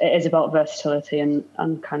it is about versatility and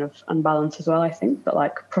kind of and balance as well, I think. But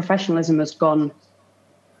like professionalism has gone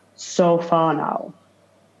so far now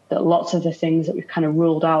that lots of the things that we've kind of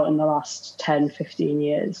ruled out in the last 10, 15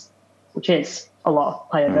 years, which is a lot of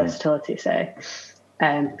player versatility, say,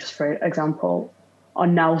 just for example, are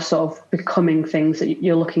now sort of becoming things that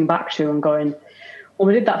you're looking back to and going, well,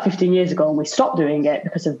 we did that 15 years ago and we stopped doing it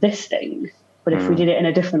because of this thing. But if we did it in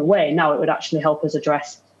a different way, now it would actually help us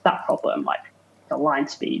address that problem, like the line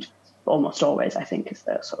speed. Almost always, I think, is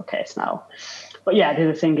the sort of case now. But yeah, the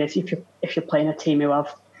other thing is if you're playing a team who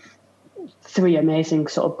have 3 amazing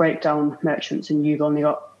sort of breakdown merchants and you've only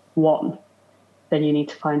got 1, then you need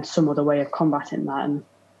to find some other way of combating that. And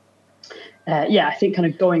I think kind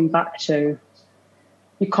of going back to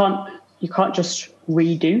you can't just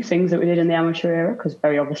redo things that we did in the amateur era, because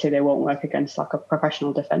very obviously they won't work against like a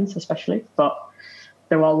professional defence especially, but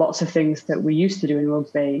there are lots of things that we used to do in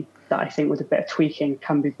rugby that I think with a bit of tweaking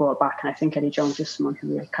can be brought back, and I think Eddie Jones is someone who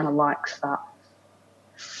really kind of likes that.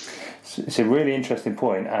 It's a really interesting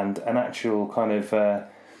point and an actual kind of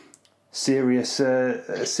serious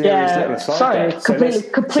little aside. Sorry,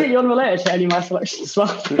 completely unrelated to any of my selections as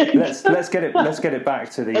well. let's get it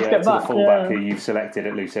back to the fullback who you've selected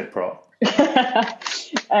at loose head prop.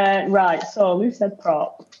 Right, so loose head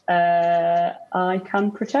prop. I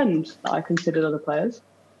can pretend that I considered other players.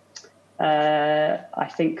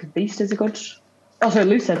 I think Beast is a good Also,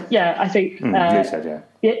 Lucid. Yeah, I think. Lucid,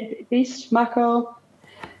 yeah. Beast, Mako.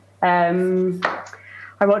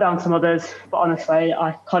 I wrote down some others, but honestly,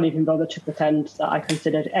 I can't even bother to pretend that I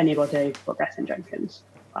considered anybody but Gethin Jenkins.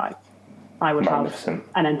 I would have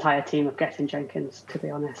an entire team of Gethin Jenkins, to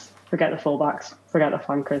be honest. Forget the fullbacks, forget the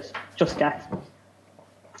flankers, just Geth.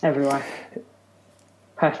 Everywhere.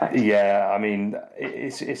 Perfect. Yeah, I mean,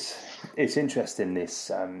 it's interesting.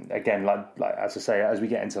 This again, like as I say, as we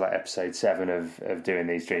get into like episode 7 of doing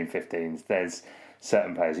these Dream 15s, there's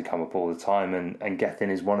certain players who come up all the time, and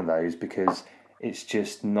Gethin is one of those because it's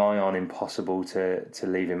just nigh on impossible to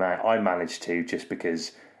leave him out. I managed to just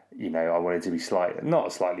because, you know, I wanted to be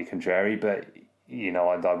not slightly contrary, but you know,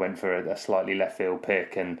 I went for a slightly left field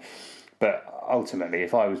pick, but ultimately,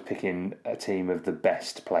 if I was picking a team of the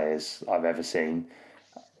best players I've ever seen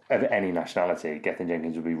of any nationality, Gethin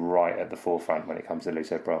Jenkins would be right at the forefront when it comes to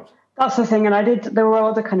Lucid Probs. That's the thing, and there were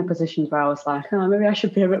other kind of positions where I was like, oh, maybe I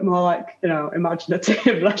should be a bit more like, you know, imaginative,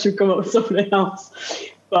 and I should come up with something else.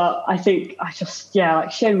 But I think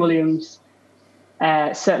like Shane Williams,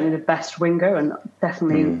 certainly the best winger and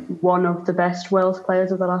definitely one of the best Wales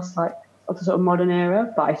players of the last of the sort of modern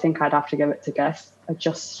era. But I think I'd have to give it to Geth. He's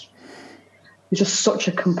just such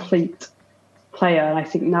a complete player, and I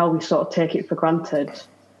think now we sort of take it for granted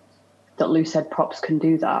that Lucid Props can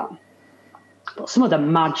do that. But some of the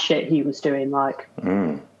mad shit he was doing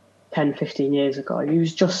 10, 15 years ago, he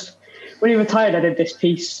was just, when he retired, I did this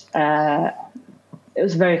piece. It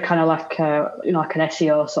was very kind of like an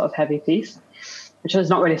SEO sort of heavy piece, which is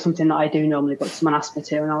not really something that I do normally, but someone asked me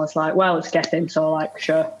to, and I was like, well, it's Gethin, so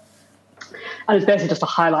sure. And it's basically just a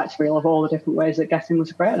highlights reel of all the different ways that Gethin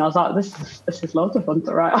was great. And I was like, this is loads of fun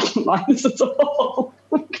to write. I don't like this at all.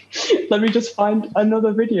 Let me just find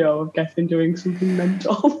another video of Gethin doing something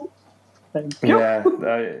mental. Yeah,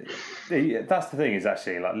 that's the thing, is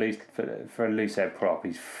actually for a Lucid Prop,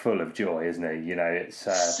 he's full of joy, isn't he? You know, it's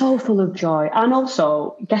so full of joy. And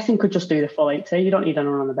also, Gethin could just do the full 80. You don't need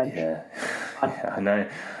anyone on the bench. Yeah, I know.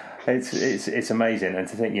 It's amazing. And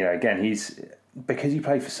to think, you know, again, because he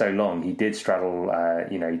played for so long, he did straddle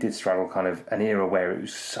kind of an era where it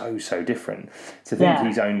was so different. To think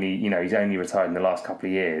he's only retired in the last couple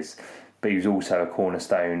of years, but he was also a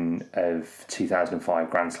cornerstone of 2005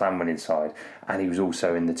 Grand Slam winning side, and he was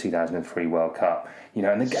also in the 2003 World Cup. You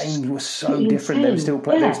know, and the games were so different. They were still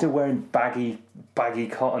They were still wearing baggy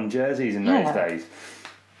cotton jerseys in those days.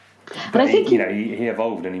 But I think he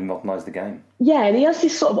evolved and he modernised the game. Yeah, and he has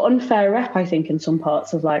this sort of unfair rep, I think, in some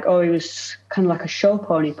parts of he was kind of like a show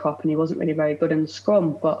pony prop and he wasn't really very good in the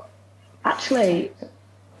scrum. But actually,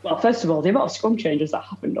 well, first of all, the amount of scrum changes that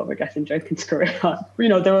happened over Gethin Jenkins' career, you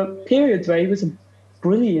know, there were periods where he was a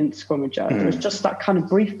brilliant scrummager. There was just that kind of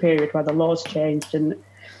brief period where the laws changed and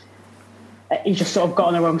he just sort of got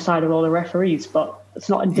on the wrong side of all the referees, but it's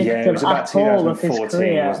not indicative it was about at all of his 2014,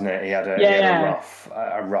 career. Wasn't it? He had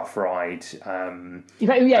a rough ride.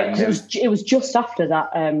 It was just after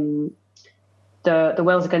that the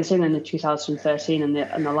Wales against England in 2013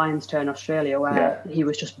 and the Lions turn Australia, where he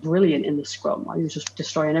was just brilliant in the scrum. He was just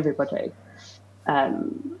destroying everybody.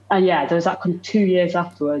 And there was that 2 years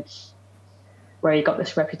afterwards where he got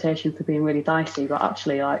this reputation for being really dicey, but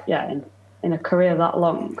actually, in a career that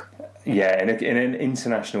long. Yeah, in an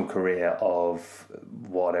international career of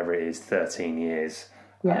whatever it is, 13 years.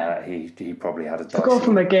 Yeah. He probably had a to go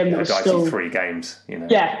from a game that was still 3 games, you know.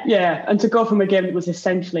 Yeah, and to go from a game that was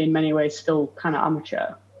essentially in many ways still kind of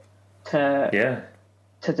amateur to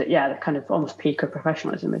the kind of almost peak of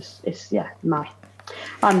professionalism is mad.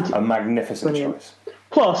 And a magnificent choice.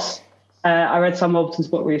 Plus, I read Sam Warburton's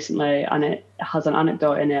book recently, and it has an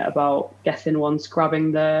anecdote in it about Gethin once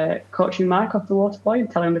grabbing the coaching mic off the water boy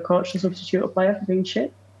and telling the coach to substitute a player for being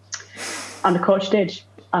shit, and the coach did.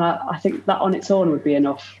 And I think that on its own would be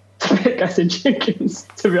enough to pick Gethin Jenkins,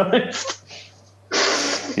 to be honest.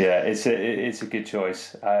 Yeah, it's a good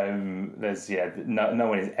choice. No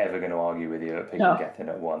one is ever going to argue with you at picking Gethin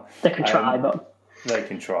at 1. They can try, they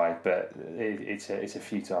can try, but it's a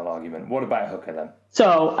futile argument. What about Hooker then?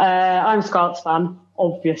 So I'm a Scarlets fan.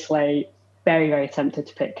 Obviously, very very tempted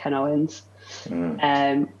to pick Ken Owens.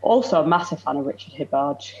 Also a massive fan of Richard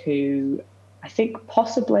Hibbard, who I think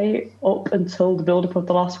possibly up until the build-up of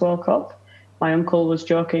the last World Cup, my uncle was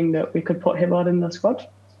joking that we could put Hibbard in the squad.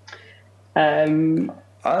 Do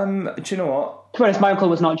you know what? To be honest, my uncle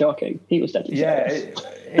was not joking. He was deadly serious.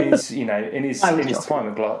 In his time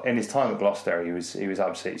at Gloucester, he was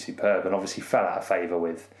absolutely superb, and obviously fell out of favour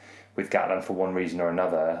with Gatland for one reason or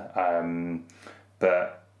another.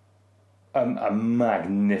 But a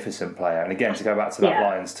magnificent player, and again to go back to that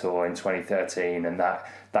Lions tour in 2013 and that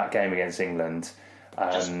game against England,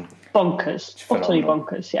 Bonkers, utterly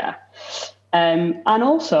bonkers, yeah. And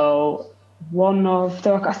also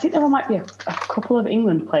I think there might be a couple of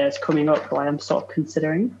England players coming up who I am sort of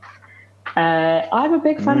considering. I'm a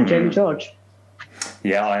big fan of Jamie George.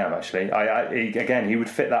 Yeah, I am actually. He would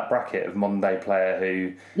fit that bracket of modern day player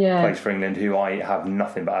who plays for England, who I have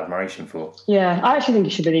nothing but admiration for. Yeah, I actually think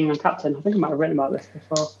he should be the England captain. I think I might have written about this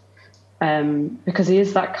before. Because he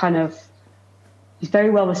is that kind of. He's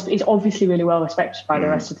he's obviously really well respected by the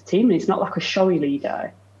rest of the team, and he's not like a showy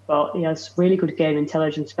leader, but he has really good game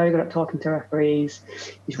intelligence, very good at talking to referees.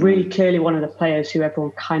 He's really clearly one of the players who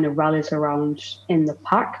everyone kind of rallies around in the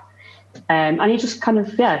pack. And he just kind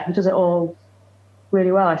of, he does it all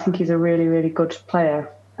really well. I think he's a really, really good player.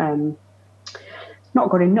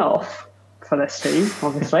 Not good enough for this team,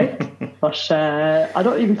 obviously, but I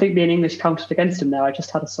don't even think being English counted against him there. I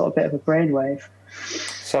just had a sort of bit of a brainwave.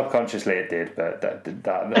 Subconsciously it did, but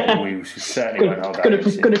that we certainly won't hold that. Going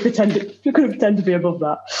to pretend to be above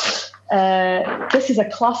that. This is a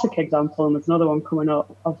classic example, and there's another one coming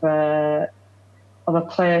up of a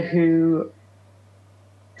player who.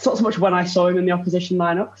 It's not so much when I saw him in the opposition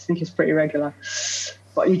lineup. I think he's pretty regular,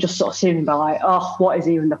 but you just sort of see him and be like, "Oh, what is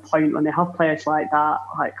even the point when they have players like that?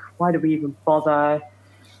 Like, why do we even bother?"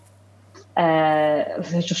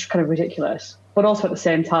 They're just kind of ridiculous. But also at the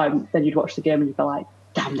same time, then you'd watch the game and you'd be like,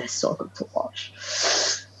 damn, this is so good to watch.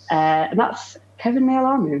 And that's Kevin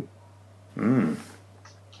Mealamu.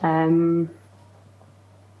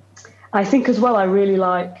 I think as well, I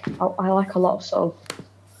like a lot of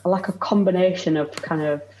I like a combination of kind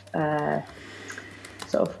of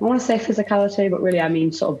sort of, I want to say physicality, but really I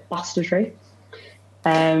mean sort of bastardry.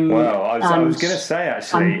 I was going to say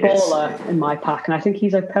actually, and baller in my pack, and I think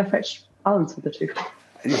he's a perfect balance of the two.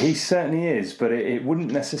 He certainly is, but it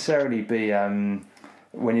wouldn't necessarily be.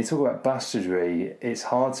 When you talk about bastardry, it's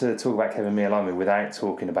hard to talk about Kevin Mealamu without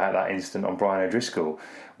talking about that incident on Brian O'Driscoll,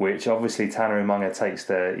 which obviously Tanner Umaga takes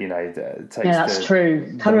the. That's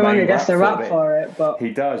true. Tanner Umaga gets the rap for it, but he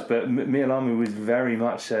does. But Mealamu was very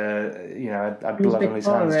much, had blood on his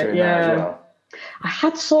hands during that as well. I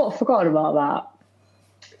had sort of forgotten about that,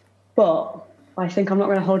 but I think I'm not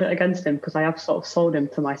going to hold it against him because I have sort of sold him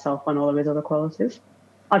to myself on all of his other qualities.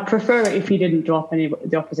 I'd prefer it if he didn't drop any of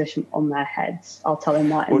the opposition on their heads. I'll tell him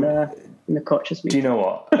that in the coaches meeting. Do you know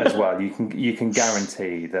what? As well, you can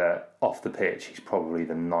guarantee that off the pitch, he's probably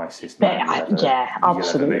the nicest man.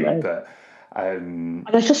 Absolutely. But and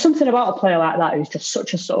there's just something about a player like that who's just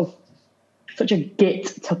such a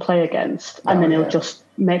git to play against, and then he'll just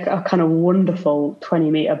make a kind of wonderful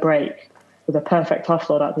 20-metre break with a perfect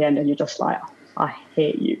offload at the end, and you're just like, I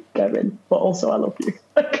hate you, Kevin, but also I love you.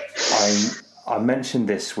 I mentioned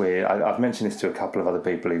this I've mentioned this to a couple of other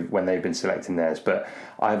people when they've been selecting theirs, but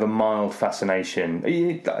I have a mild fascination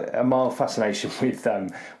with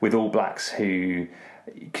All Blacks who,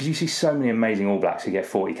 because you see so many amazing All Blacks who get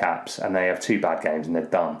 40 caps and they have 2 bad games and they're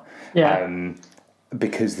done. Yeah.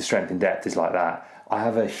 Because the strength in depth is like that. I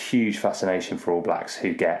have a huge fascination for All Blacks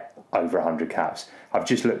who get over 100 caps. I've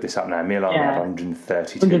just looked this up now. Mealamu had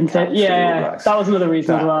 132 caps. Yeah, that was another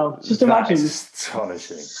reason as well. Just imagine.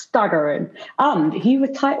 Astonishing. Staggering. And he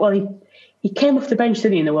retired. Well, he came off the bench,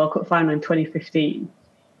 didn't he, in the World Cup final in 2015.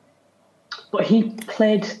 But he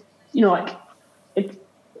played,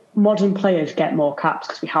 modern players get more caps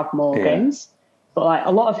because we have more games. But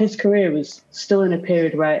a lot of his career was still in a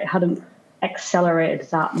period where it hadn't accelerated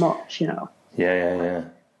that much, Yeah.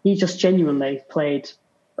 He just genuinely played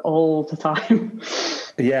all the time.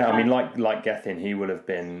 Yeah, I mean, like Gethin, he would have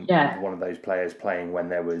been one of those players playing when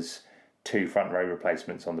there was 2 front row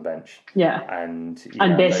replacements on the bench. Yeah, and you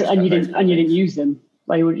didn't use them.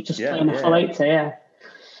 Like you were just playing a full 80. Yeah.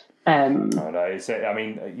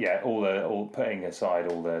 All putting aside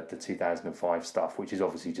all the 2005 stuff, which is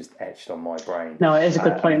obviously just etched on my brain. No, it is a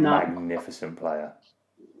good point. Magnificent player.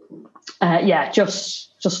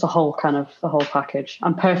 Just the whole package,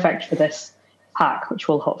 and perfect for this pack, which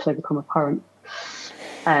will hopefully become apparent.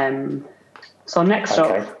 So next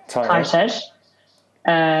up, Tighthead.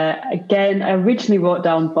 Again, I originally wrote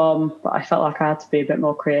down Bomb, but I felt like I had to be a bit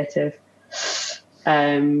more creative.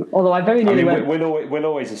 Although I very nearly went. We'll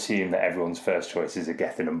always assume that everyone's first choice is a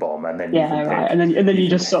Gethin and Bomb, and then and then you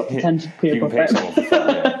just sort of pretend to be above it.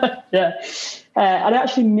 And I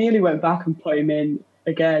actually nearly went back and put him in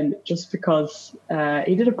again, just because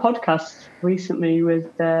he did a podcast recently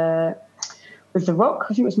with The Rock. I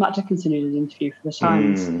think it was Matt Dickinson who did an interview for The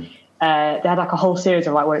Times. They had a whole series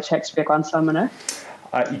of what it takes to be a Grand Slam winner.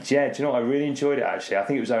 Do you know what? I really enjoyed it actually. I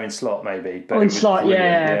think it was Owen Slot maybe. Owen Slot,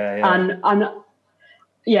 and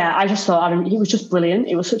I just thought he was just brilliant.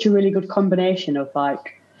 It was such a really good combination of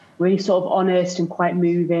really sort of honest and quite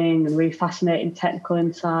moving and really fascinating technical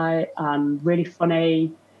insight and really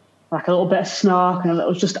funny, like a little bit of snark and a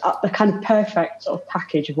little just the kind of perfect sort of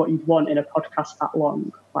package of what you'd want in a podcast that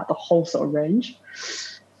long, like the whole sort of range.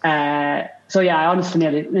 So yeah, I honestly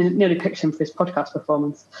nearly picked him for his podcast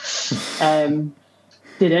performance.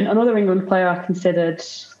 Didn't. Another England player I considered,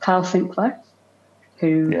 Kyle Sinclair,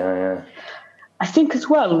 who I think as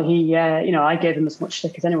well, he I gave him as much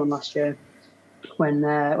stick as anyone last year when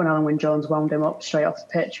Alan Wynne-Jones wound him up straight off the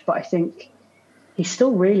pitch. But I think he's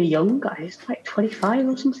still really young. He's like 25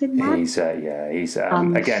 or something. Man. He's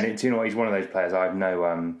again. Do you know what? He's one of those players. I have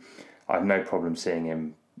no problem seeing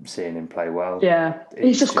him play well. Yeah,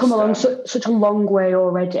 he's just come along such a long way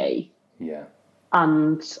already. Yeah.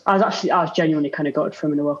 And I was genuinely kind of gutted for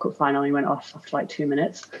him in the World Cup final. He went off after like 2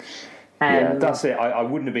 minutes. Yeah, that's it. I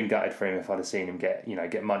wouldn't have been gutted for him if I'd have seen him get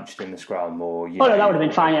munched in the scrum or. That would have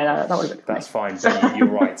been fine. Yeah, that would have been. That's fine. But you're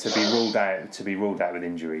right. To be ruled out with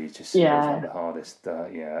injury just feels like the hardest. A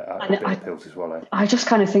bit of pill to swallow. I just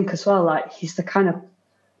kind of think as well, like he's the kind of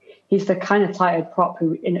tight prop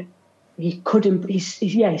who he's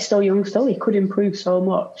still young. Still, he could improve so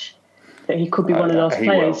much. That he could be one of those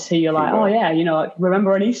players who you're like,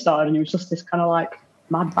 remember when he started and he was just this kind of like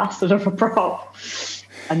mad bastard of a prop,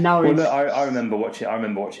 and now he's... I remember watching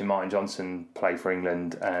Martin Johnson play for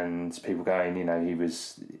England, and people going, he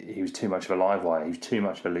was too much of a live wire, he was too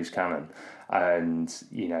much of a loose cannon, and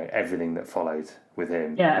everything that followed with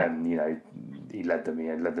him, and he led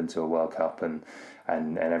them to a World Cup and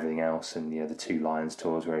everything else, and the 2 Lions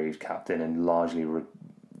tours where he was captain and largely.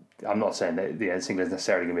 I'm not saying that Sinclair's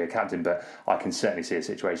necessarily going to be a captain, but I can certainly see a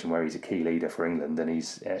situation where he's a key leader for England, and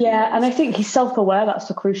he's and I think he's self-aware. That's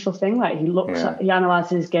the crucial thing. Like he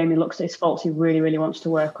analyses his game, he looks at his faults, he really, really wants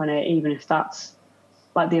to work on it, even if that's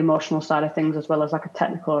like the emotional side of things as well as like a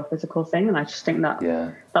technical or physical thing. And I just think that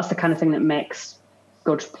that's the kind of thing that makes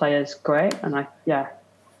good players great. And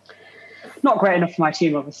not great enough for my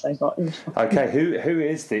team, obviously, but it was fun. Okay, who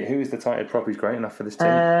is the tight prop who's great enough for this team?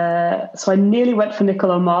 So I nearly went for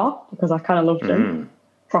Nicolas Mar because I kind of loved him,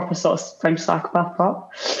 proper sort of French psychopath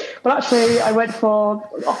prop. But actually, I went for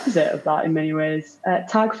the opposite of that in many ways.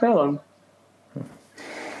 Tadhg Furlong.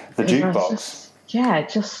 The jukebox.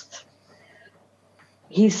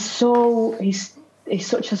 He's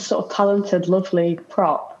such a sort of talented, lovely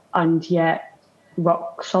prop, and yet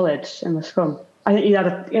rock solid in the scrum. I think he had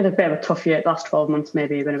a bit of a tough year. The last 12 months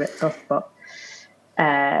maybe have been a bit tough, but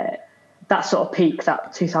that sort of peak,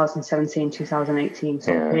 that 2017, 2018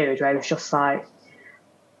 sort of period where it was just like,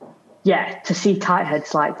 to see tight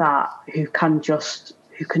heads like that who have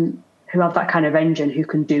that kind of engine, who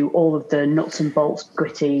can do all of the nuts and bolts,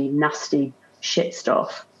 gritty, nasty shit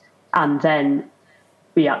stuff, and then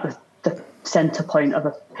be at the centre point of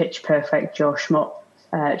a pitch perfect Joe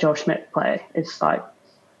Schmidt play. It's like,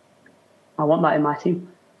 I want that in my team.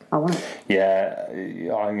 I want it. Yeah,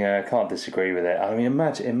 I can't disagree with it. I mean,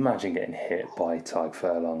 imagine getting hit by Tadhg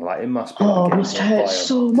Furlong. Like, it must be. It must hurt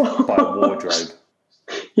so much. By a wardrobe.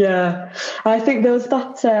 Yeah, I think there was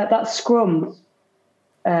that scrum,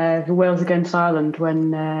 the Wales against Ireland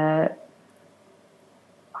when was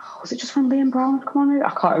it just when Liam Brown had come on? I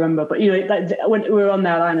can't remember, but when we were on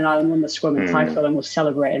their line and Ireland won the scrum, and Tadhg Furlong was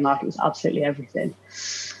celebrating like it was absolutely everything,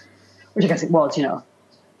 which I guess it was,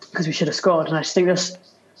 because we should have scored. And I just think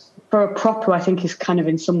for a prop who I think is kind of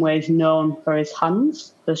in some ways known for his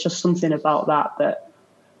hands, there's just something about that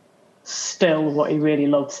still what he really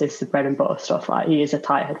loves is the bread and butter stuff. Like, he is a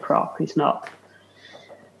tight head prop. He's not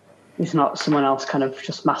someone else kind of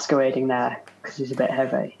just masquerading there because he's a bit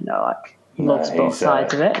heavy. He loves both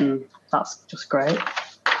sides of it, and that's just great.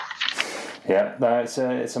 Yeah,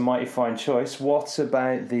 it's a mighty fine choice. What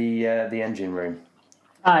about the engine room?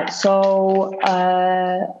 Right, so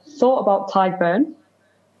thought about Tadhg Beirne.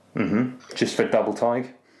 Just for double Tadhg?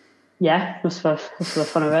 Yeah, just for the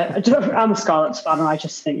fun of it. I'm a Scarlets fan, and I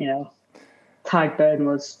just think, Tadhg Beirne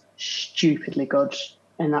was stupidly good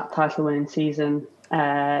in that title-winning season.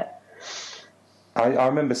 I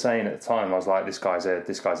remember saying at the time, I was like, this guy's a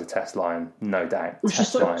test lion, no doubt. Which is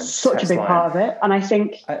such a big part of it. And I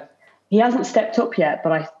think he hasn't stepped up yet,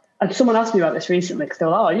 but and someone asked me about this recently because they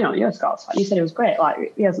were like, you're a Scots fan. You said he was great.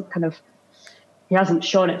 Like, he hasn't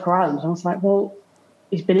shown it for Ireland. And I was like, well,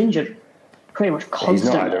 he's been injured pretty much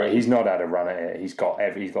constantly. He's not had a run at it. He's got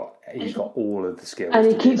all of the skills. And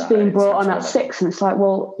he keeps being brought on at 6, and it's like,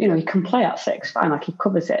 well, he can play at 6, fine, like he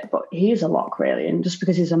covers it, but he is a lock really. And just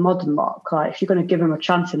because he's a modern lock, like if you're going to give him a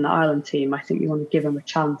chance in the Ireland team, I think you want to give him a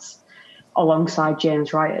chance alongside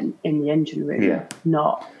James Ryan in the engine room,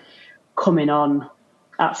 not coming on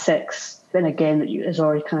at 6 in a game that has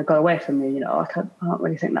already kind of got away from me. You know, I don't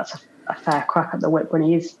really think that's a fair crack at the whip when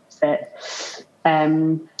he is fit.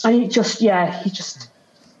 And he just,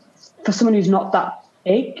 for someone who's not that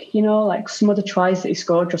big, you know, like some of the tries that he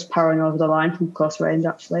scored just powering over the line from close range,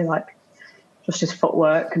 actually, like just his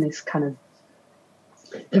footwork and his kind of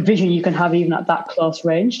the vision you can have even at that close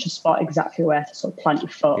range to spot exactly where to sort of plant your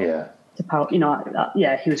foot to power, you know,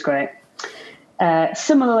 he was great.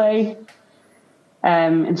 Similarly,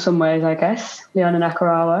 in some ways, I guess, Leona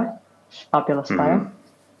Nakarawa, fabulous player.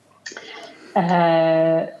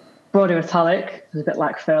 Brody Retallick is a bit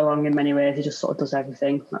like Furlong in many ways. He just sort of does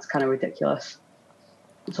everything. That's kind of ridiculous.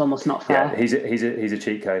 It's almost not fair. Yeah, he's a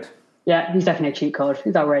cheat code. Yeah, he's definitely a cheat code.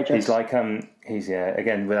 He's outrageous. He's like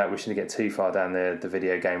again, without wishing to get too far down the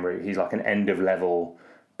video game route, he's like an end of level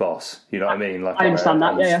boss. You know what I mean? Like I understand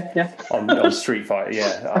that. Yeah. On Street Fighter,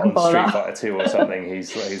 on Street Fighter 2 or something,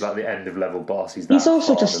 he's like the end of level boss. He's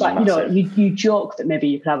also just like, you know, you joke that maybe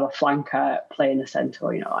you could have a flanker play in the centre,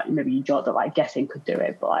 or, you know, like maybe you joke that like Gethin could do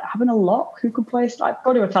it, but like having a lock who could play, like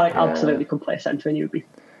Brody Retallick absolutely could play centre and he would be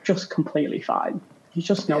just completely fine. He's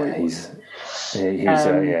just he's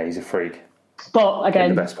a freak. But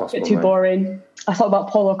again, a bit too boring. I thought about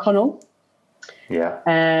Paul O'Connell.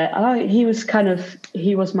 Yeah. He was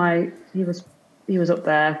up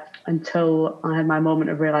there until I had my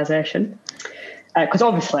moment of realisation. Because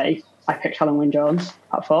obviously I picked Alan Wynne-Jones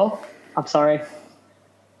at 4. I'm sorry.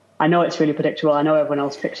 I know it's really predictable. I know everyone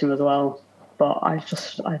else picked him as well. But I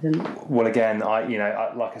didn't. Well, again,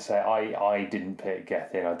 like I say, I didn't pick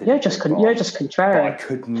Gethin. You're just contrary. But I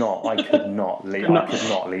could not leave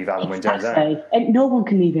Alan Wynne-Jones out. And no one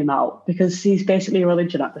can leave him out because he's basically a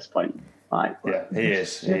religion at this point. Right? Yeah, he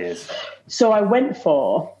is. So I went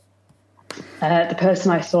for the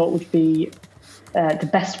person I thought would be the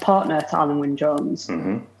best partner to Alan Wynne-Jones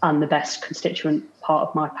and the best constituent part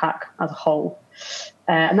of my pack as a whole,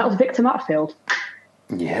 and that was Victor Matfield.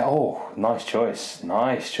 Yeah. Oh, nice choice.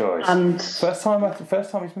 And first time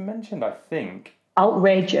he's been mentioned, I think.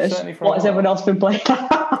 Outrageous. What has everyone else been playing?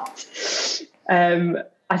 I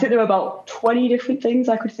think there were about 20 different things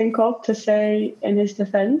I could think of to say in his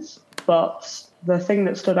defence, but the thing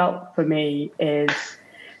that stood out for me is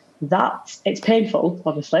that it's painful,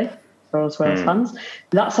 obviously, for us Wales fans.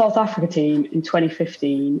 That South Africa team in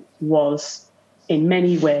 2015 was, in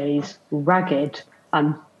many ways, ragged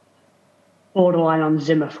and borderline on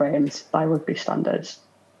Zimmer frames by rugby standards,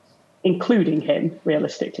 including him,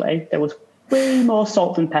 realistically. There was way more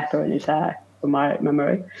salt and pepper in his hair, from my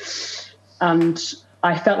memory. And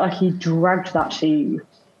I felt like he dragged that team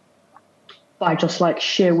by just like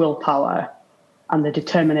sheer willpower and the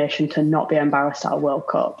determination to not be embarrassed at a World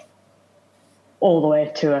Cup all the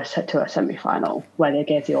way to a semi-final where they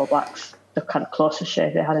gave the All Blacks the kind of closest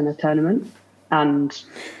shave they had in the tournament. And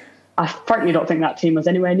I frankly don't think that team was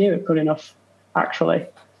anywhere near good enough, actually,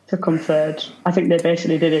 to come third. I think they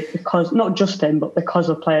basically did it because, not just him, but because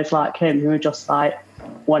of players like him who were just like,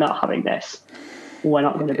 we're not having this. We're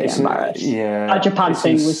not going to be embarrassed. That Japan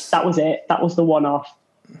thing that was it. That was the one-off.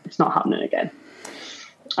 It's not happening again.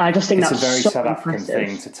 I just think that's a very so South African impressive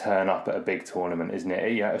thing to turn up at a big tournament, isn't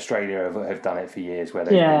it? You know, Australia have done it for years, where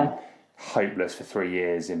they've been hopeless for 3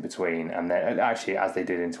 years in between, and then actually as they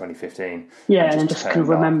did in 2015, and just kind of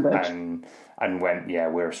remembered and went,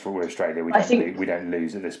 we're Australia. We don't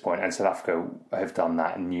lose at this point, and South Africa have done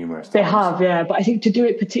that numerous times. They have, but I think to do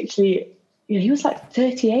it particularly, you know, he was like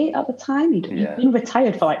 38 at the time. He'd been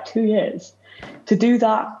retired for like 2 years. To do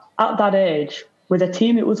that at that age with a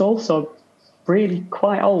team that was also really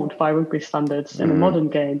quite old by rugby standards in a modern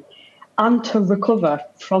game, and to recover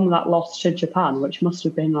from that loss to Japan, which must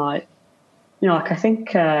have been like, you know, like I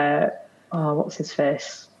think, what's his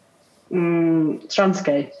face?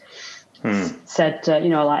 Stransky said, you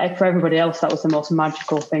know, like for everybody else, that was the most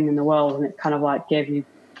magical thing in the world, and it kind of like gave you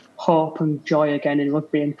hope and joy again in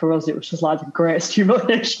rugby. And for us, it was just like the greatest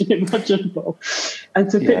humiliation imaginable. And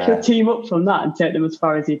to pick your team up from that and take them as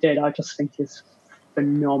far as he did, I just think is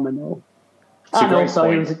phenomenal. And also,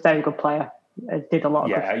 he was a very good player. Did a lot.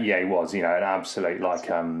 He was. You know, an absolute like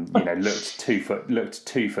you know, looked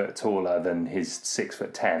 2 foot taller than his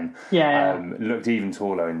 6'10". Looked even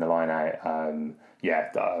taller in the line out. I mean,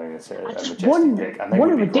 it's a majestic pick, and they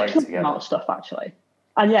won a would be great ridiculous together. amount of stuff actually.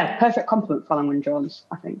 And perfect compliment for Alan Wynne-Jones,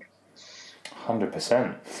 I think.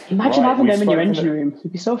 100%. Imagine having them in your engine room.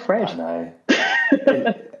 You'd be so afraid. I know.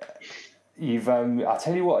 I'll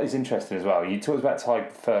tell you what is interesting as well. You talked about Ty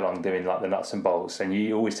Furlong doing like the nuts and bolts, and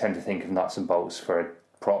you always tend to think of nuts and bolts for a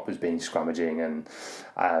prop as being scrummaging and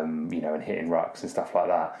you know, and hitting rucks and stuff like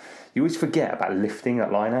that. You always forget about lifting at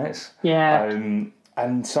lineouts. Yeah. And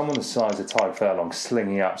And someone the size of Ty Furlong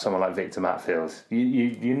slinging up someone like Victor Matfield,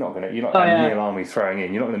 you're not going to Neil Army throwing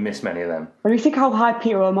in. You're not going to miss many of them. When you think how high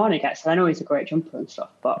Peter O'Mahony gets, I know he's a great jumper and stuff,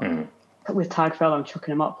 but with Ty Furlong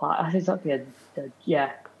chucking him up, I think that'd be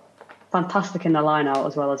fantastic in the line out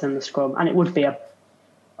as well as in the scrum, and it would be a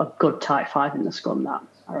good tight five in the scrum. That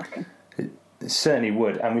I reckon. It certainly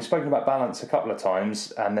would, and we've spoken about balance a couple of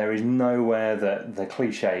times, and there is nowhere that the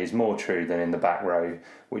cliche is more true than in the back row,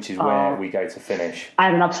 which is where we go to finish. I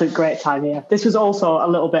had an absolute great time here. This was also a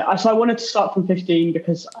little bit... So I wanted to start from 15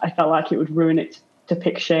 because I felt like it would ruin it to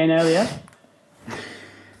pick Shane earlier.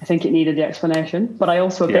 I think it needed the explanation, but I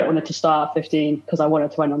also a bit wanted to start at 15 because I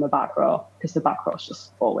wanted to end on the back row, because the back row is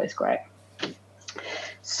just always great.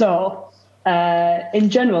 So,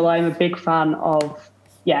 in general, I'm a big fan of...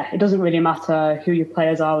 it doesn't really matter who your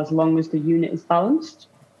players are as long as the unit is balanced.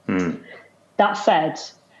 That said,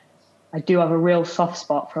 I do have a real soft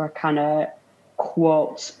spot for a kind of,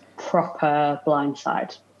 quote, proper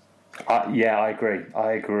blindside. I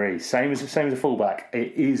agree. Same as a fullback.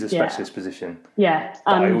 It is a specialist position. Yeah.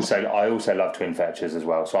 But I also love twin fetchers as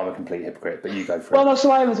well, so I'm a complete hypocrite, but you go for it. Well, that's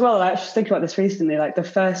why I am as well. I was just thinking about this recently, like the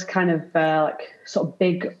first kind of the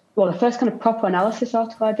first kind of proper analysis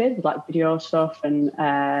article I did with like video stuff, and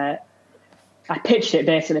I pitched it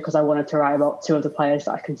basically because I wanted to write about two of the players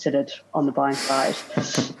that I considered on the blind side.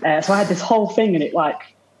 So I had this whole thing, and it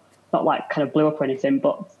not kind of blew up or anything,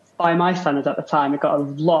 but by my standards at the time, it got a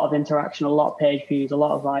lot of interaction, a lot of page views, a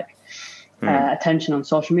lot of attention on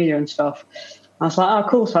social media and stuff. And I was like, oh,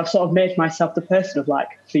 cool. So I've sort of made myself the person of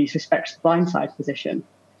please respect the blindside position.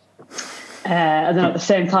 And then at the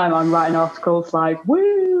same time, I'm writing articles like,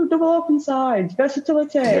 woo, double open sides,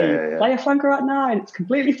 versatility, play a flanker at 9, it's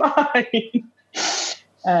completely fine.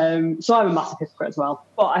 So I'm a massive hypocrite as well.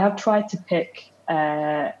 But I have tried to pick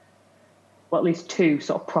at least two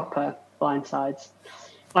sort of proper blindsides,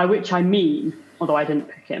 by which I mean, although I didn't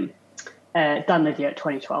pick him, Dan Lydiate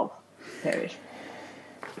 2012 period.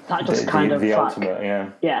 That just the ultimate,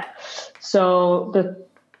 yeah. So the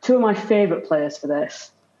two of my favourite players for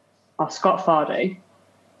this are Scott Fardy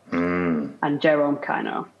and Jerome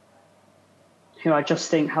Kaino, who I just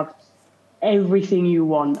think have everything you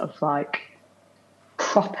want of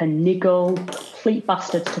proper niggle, complete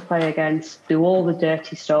bastards to play against, do all the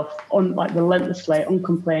dirty stuff, relentlessly,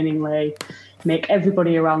 uncomplainingly, make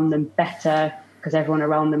everybody around them better because everyone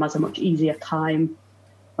around them has a much easier time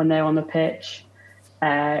when they're on the pitch.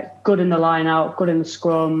 Good in the line out, good in the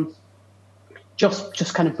scrum.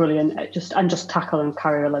 Just kind of brilliant, just tackle and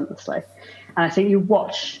carry relentlessly. And I think you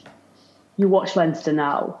watch Leinster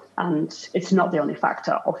now, and it's not the only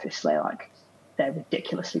factor. Obviously, they're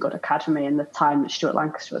ridiculously good academy in the time that Stuart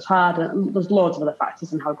Lancaster has had, and there's loads of other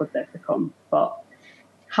factors in how good they've become. But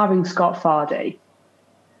having Scott Fardy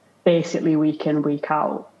basically week in, week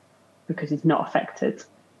out, because he's not affected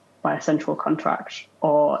by a central contract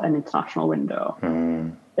or an international window,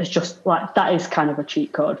 it's just that is kind of a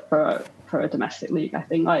cheat code for a domestic league. I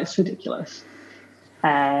think it's ridiculous.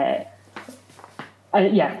 No,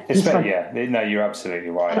 you're absolutely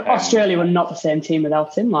right. Australia were not the same team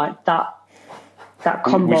without him. That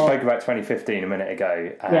combo. We spoke about 2015 a minute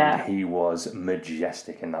ago, and he was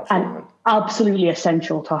majestic in that tournament. And absolutely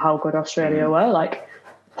essential to how good Australia were.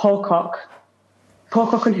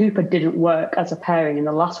 Pocock and Hooper didn't work as a pairing in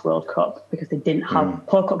the last World Cup because they didn't have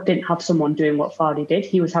Pocock didn't have someone doing what Fardy did.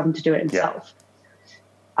 He was having to do it himself.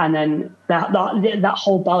 And then that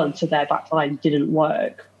whole balance of their back line didn't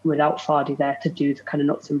work without Fardy there to do the kind of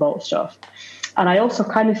nuts and bolts stuff. And I also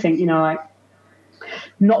kind of think, not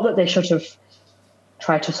that they should have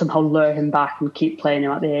tried to somehow lure him back and keep playing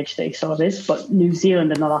him at the age that he sort of is, but New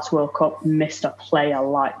Zealand in the last World Cup missed a player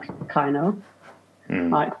like Kaino.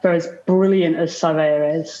 For as brilliant as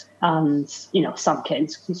Surveyor is, and Sam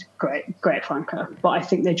Kane's he's a great flanker, but I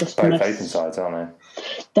think they just both open sides, aren't they?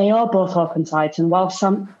 They are both open sides, and while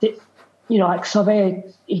Sam, Surveyor,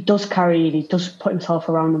 he does carry, he does put himself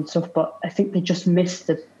around and stuff, but I think they just missed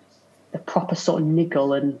the proper sort of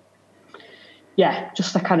niggle, and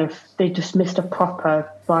just they just missed a proper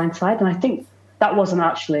blindside, and I think that wasn't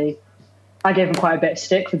actually. I gave them quite a bit of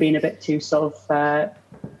stick for being a bit too sort of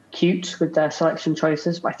cute with their selection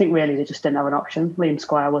choices, but I think really they just didn't have an option. Liam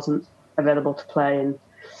Squire wasn't available to play, and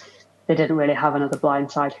they didn't really have another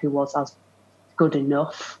blindside who was as good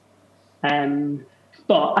enough.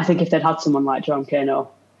 But I think if they'd had someone like Jerome Kaino,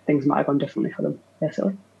 things might have gone differently for them,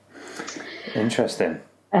 basically. Interesting.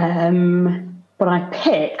 But I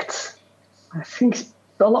picked, I think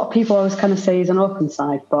a lot of people always kind of say he's an open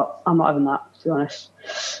side, but I'm not having that, to be honest.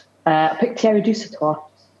 I picked Thierry Dusautoir.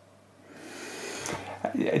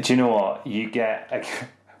 Do you know what? You get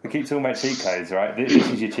We keep talking about cheat codes, right? This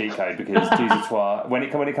is your cheat code because Dusautoir, when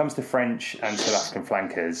it comes to French and South African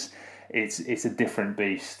flankers, it's a different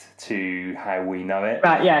beast to how we know it.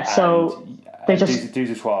 Right, yeah. So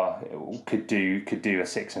Dusautoir could do a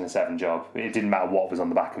 6 and a 7 job. It didn't matter what was on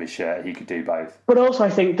the back of his shirt; he could do both. But also, I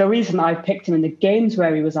think the reason I picked him in the games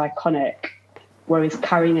where he was iconic, where he's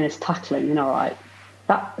carrying and his tackling, you know, like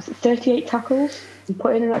that 38 tackles he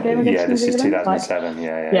put in that game against New Zealand. Yeah, this is 2007.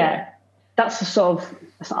 Yeah. That's the sort of.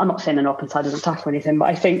 I'm not saying an open side doesn't tackle anything, but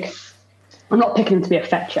I think I'm not picking him to be a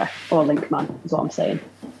fetcher or a link man. Is what I'm saying.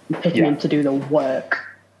 I'm picking him to do the work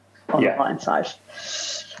on the right side.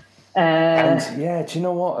 And do you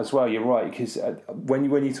know what? As well, you're right, because when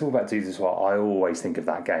you talk about Dusautoir, I always think of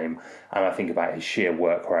that game, and I think about his sheer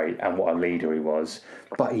work rate and what a leader he was.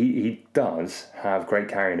 But he does have great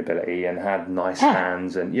carrying ability and had nice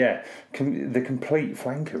hands, and the complete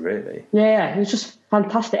flanker, really. Yeah, he was just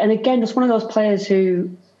fantastic. And again, just one of those players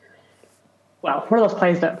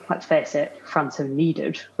that, let's face it, France have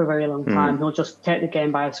needed for a very long time. He'll just take the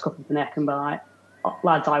game by the scruff of the neck and be like, oh,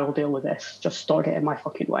 lads, I will deal with this. Just don't get in my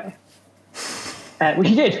fucking way. Which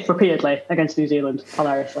he did repeatedly against New Zealand,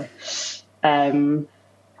 hilariously.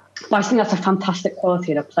 But I think that's a fantastic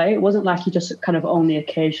quality in a play. It wasn't like he just kind of only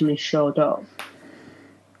occasionally showed up.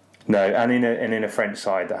 No, and in a French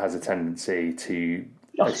side that has a tendency to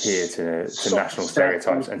adhere to national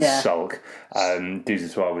stereotypes and sulk,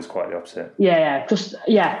 Dusautoir was quite the opposite.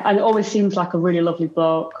 And it always seems like a really lovely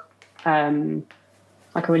bloke.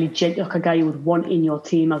 Like a guy you would want in your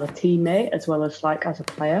team as a teammate as well as like as a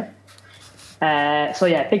player.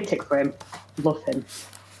 Big tick for him. Love him.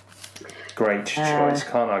 Great choice,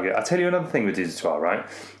 can't argue. I'll tell you another thing with Dusautoir, right?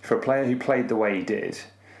 For a player who played the way he did,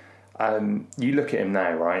 you look at him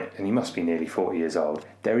now, right, and he must be nearly 40 years old.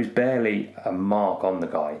 There is barely a mark on the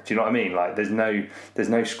guy. Do you know what I mean? Like, there's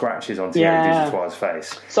no scratches on Thierry Dusautoir's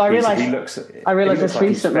face. So I realised this recently.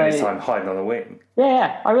 He spent his time hiding on the wing.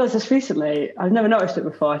 Yeah, I realised this recently. I've never noticed it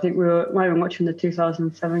before. I think we were watching the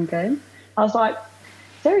 2007 game. I was like,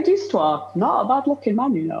 Thierry Dusautoir, not a bad looking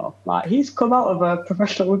man, you know. Like, he's come out of a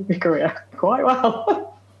professional rugby career quite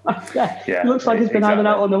well. He looks like he's been hiding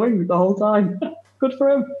out on the wing the whole time. Good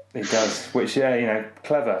for him. He does, which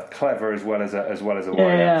clever as well as a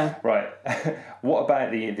warrior. Yeah. Right. What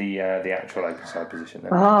about the actual open side position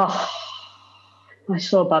then? I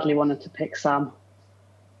so badly wanted to pick Sam.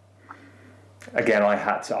 Again,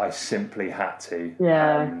 I simply had to.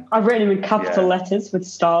 Yeah, I've written him in capital letters with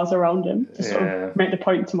stars around him to sort of make the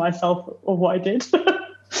point to myself of what I did.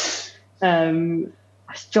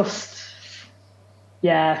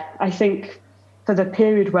 I think for the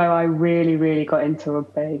period where I really, really got into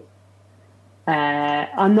rugby,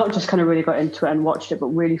 I'm not just kind of really got into it and watched it, but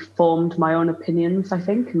really formed my own opinions, I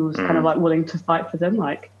think, and was kind of like willing to fight for them.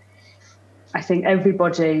 Like, I think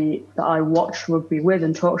everybody that I watched rugby with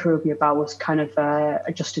and talked rugby about was kind of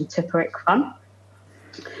a Justin Tipuric fan.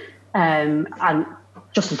 And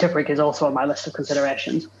Justin Tipuric is also on my list of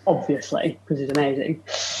considerations, obviously, because he's amazing.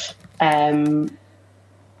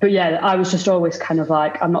 But yeah, I was just always kind of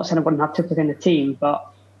like, I'm not saying I wouldn't have Tipuric in the team,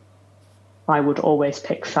 but I would always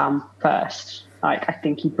pick Sam first. Like, I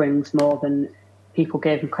think he brings more than people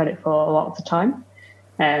gave him credit for a lot of the time.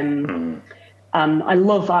 And I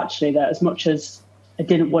love, actually, that as much as I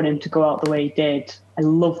didn't want him to go out the way he did, I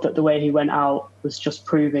love that the way he went out was just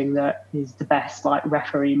proving that he's the best, like,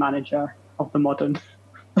 referee manager of the modern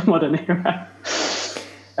era.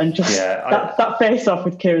 And just that face-off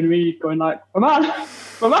with Kieran Reid going like, my man,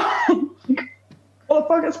 what the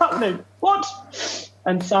fuck is happening? What?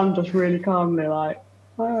 And Sam just really calmly like,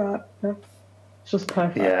 all right, yeah. It's just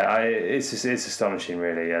perfect. Yeah, it's astonishing,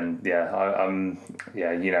 really, and I'm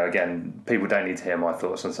again, people don't need to hear my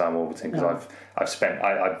thoughts on Sam Warburton because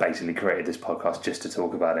I basically created this podcast just to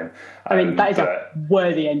talk about him. I mean, that is a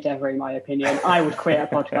worthy endeavour, in my opinion. I would create a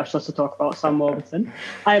podcast just to talk about Sam Warburton.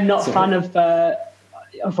 I am not a fan of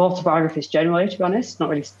autobiographies generally, to be honest.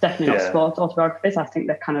 Definitely not sport autobiographies. I think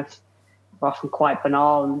they're kind of often quite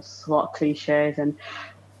banal and a lot of cliches. And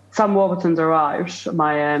Sam Warburton's arrived.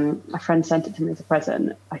 My friend sent it to me as a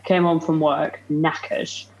present. I came home from work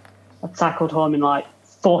knackered. I cycled home in like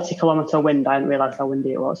 40-kilometre wind. I didn't realise how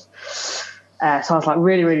windy it was. So I was like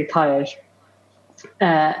really, really tired.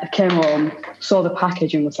 I came home, saw the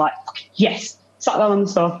package and was like, yes. Sat down on the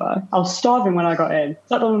sofa. I was starving when I got in.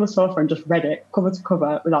 Sat down on the sofa and just read it cover to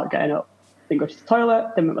cover without getting up. Didn't go to the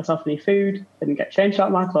toilet, didn't make myself any food, didn't get changed out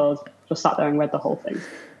of my clothes, just sat there and read the whole thing.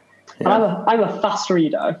 Yeah. And I'm a fast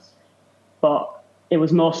reader, but it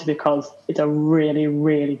was mostly because it's a really,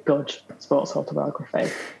 really good sports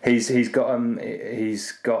autobiography. He's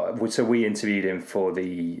got. So we interviewed him for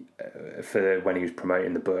when he was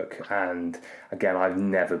promoting the book, and again, I've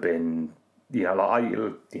never been.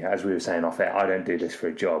 As we were saying off air, I don't do this for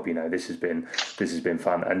a job. This has been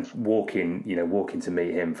fun, and walking to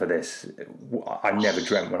meet him for this, I never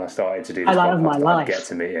dreamt when I started to do this podcast I'd get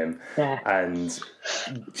to meet him. Yeah. And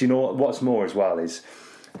do you know what's more as well is,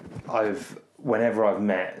 whenever I've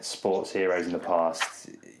met sports heroes in the past,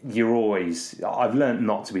 I've learned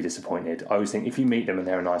not to be disappointed. I always think if you meet them and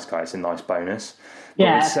they're a nice guy, it's a nice bonus.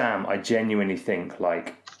 But with Sam, I genuinely think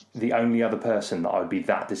the only other person that I would be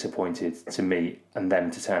that disappointed to meet and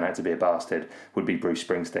them to turn out to be a bastard would be Bruce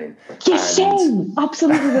Springsteen. The same,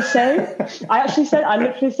 absolutely the same. I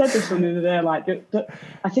literally said this one the other day.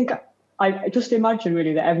 I think I just imagine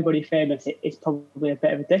really that everybody famous is probably a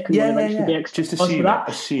bit of a dick and will eventually be exposed just for that.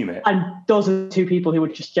 Assume it. And those are the two people who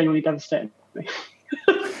would just genuinely devastate me.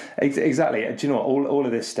 Exactly. Do you know what? All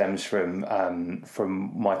of this stems from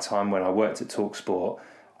my time when I worked at TalkSport.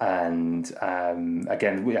 And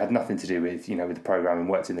again, we had nothing to do with with the programme, and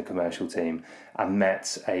worked in the commercial team, and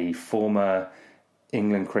met a former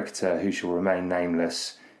England cricketer who shall remain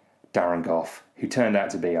nameless, Darren Gough, who turned out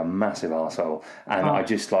to be a massive arsehole. And I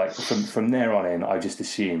just from there on in, I just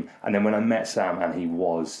assumed. And then when I met Sam, and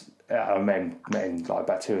I met him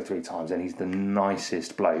about 2 or 3 times, and he's the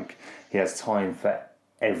nicest bloke. He has time for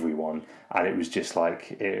everyone, and it was just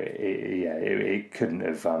it couldn't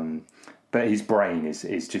have. But his brain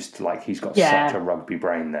is just he's got such a rugby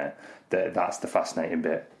brain there that's the fascinating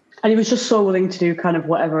bit. And he was just so willing to do kind of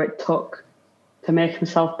whatever it took to make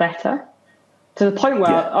himself better. To the point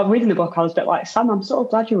where I'm reading the book, I was a bit like, Sam, I'm so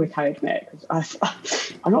glad you're retired, mate, because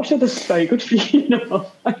I'm not sure this is very good for you.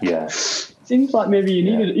 Yeah. Seems like maybe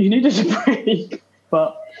you needed a break.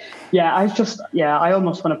 But I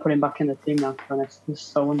almost want to put him back in the team now, to be honest. He's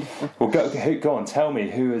so wonderful. Well, go on, tell me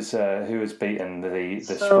who has beaten the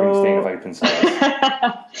Springsteen of open side.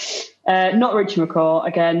 Not Richie McCaw,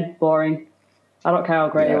 again, boring. I don't care how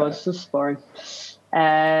great he was, just boring.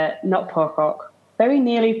 Not Pocock. Very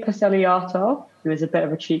nearly Paseliato, who is a bit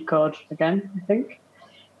of a cheat code again, I think.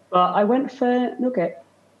 But I went for Nugget.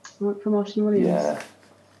 I went for Martin Williams. Yeah.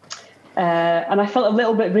 And I felt a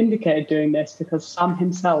little bit vindicated doing this because Sam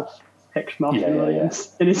himself picked Martin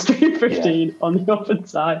Williams in his Street 15 on the open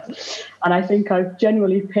side. And I think I've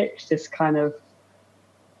generally picked this kind of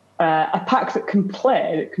a pack that can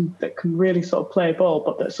play, that can really sort of play ball,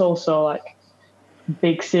 but that's also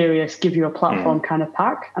big, serious, give you a platform kind of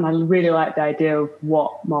pack. And I really like the idea of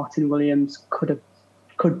what Martin Williams could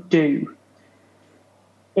do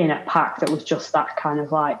in a pack that was just that kind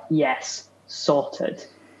of sorted.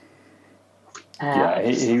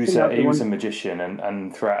 He was a magician,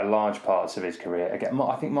 and throughout large parts of his career, again,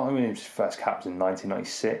 I think Martin Williams' first cap was in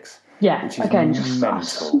 1996. Yeah, which is again,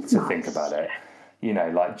 mental to think about it.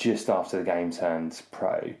 Just after the game turned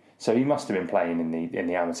pro, so he must have been playing in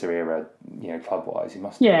the amateur era, club wise. He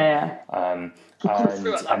must have. And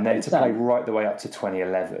then to play right the way up to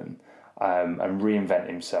 2011, and reinvent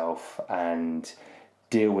himself and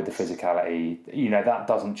deal with the physicality, that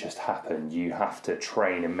doesn't just happen. You have to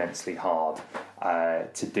train immensely hard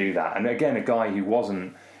to do that. And again, a guy who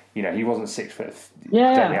wasn't, he wasn't 6 foot.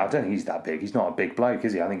 I don't think he's that big. He's not a big bloke,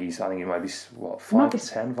 is he? I think he might be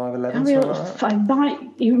 5'10",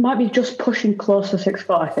 5'11". He might be just pushing close to 6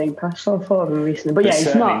 foot. I think I saw a photo of him recently, but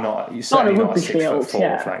he's not. He's not a certainly rugby not 6 foot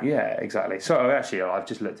 4. field. Exactly. So actually, I've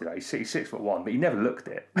just looked at it. He's 6'1", but he never looked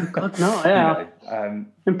it. Oh God, no. Yeah.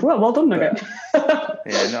 Well done, Nugget.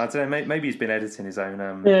 I don't know. Maybe he's been editing his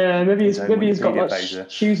own. Maybe he's got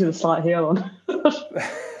shoes with a slight heel on.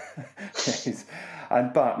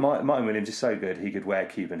 But Martin Williams is so good; he could wear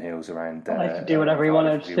Cuban heels around. He could do whatever he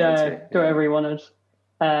wanted. Do whatever he wanted.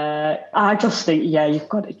 I just think, you've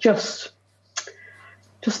got to just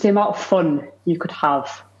the amount of fun you could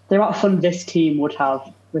have, the amount of fun this team would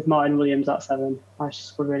have with Martin Williams at 7. I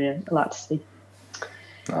just would really like to see.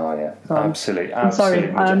 Oh yeah, absolutely. I'm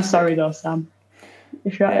sorry though, Sam.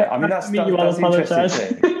 If you're, I mean that's the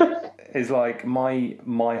interesting thing. Is my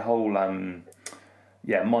whole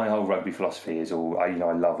my whole rugby philosophy is all.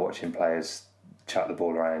 I love watching players chuck the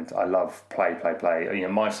ball around. I love play.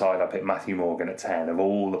 My side, I picked Matthew Morgan at 10 of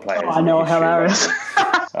all the players. I know, hilarious.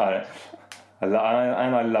 I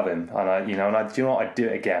love him, and do you know what? I'd do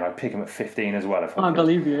it again. I'd pick him at 15 as well if I could.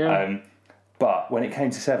 Believe you. Yeah. But when it came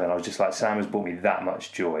to 7, I was just like, Sam has brought me that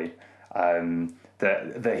much joy.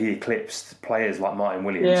 That he eclipsed players like Martin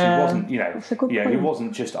Williams, who wasn't, he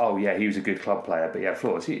wasn't just, he was a good club player, but he had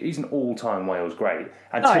flaws. He's an all-time Wales great,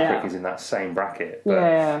 and Tipuric is in that same bracket.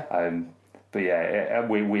 But, yeah,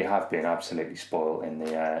 we have been absolutely spoiled in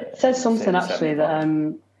the. It says something actually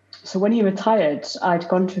that. So when he retired, I'd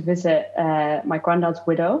gone to visit my granddad's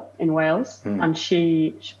widow in Wales, and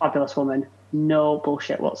she's a fabulous woman, no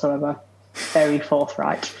bullshit whatsoever, very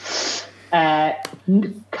forthright.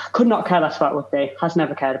 Could not care less about rugby, has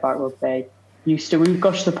never cared about rugby. We'd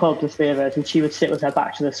go to the pub, the three of us, and she would sit with her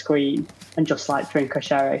back to the screen and just like drink her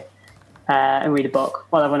sherry and read a book,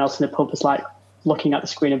 while everyone else in the pub was like looking at the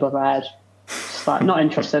screen above her head, just like not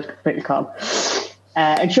interested, completely calm.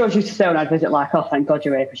 And she always used to say when I'd visit, like, oh, thank God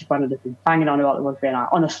you're here, because your granddad has been banging on about the rugby, and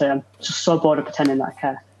honestly, I'm just so bored of pretending that I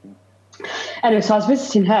care. Anyway, so I was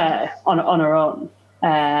visiting her on her own,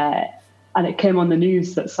 and it came on the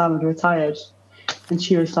news that Sam had retired, and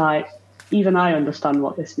she was like, even I understand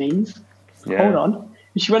what this means. Yeah. Hold on.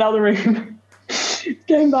 And she went out of the room,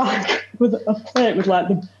 came back with a plate with, like,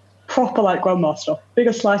 the proper, like, grandma stuff,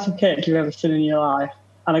 biggest slice of cake you've ever seen in your life,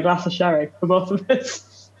 and a glass of sherry for both of us.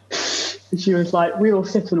 And she was like, we will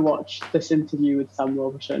sit and watch this interview with Sam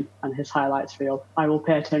Robertson and his highlights reel. I will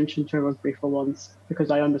pay attention to rugby for once because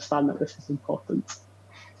I understand that this is important.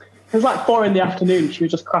 It was like 4 p.m. She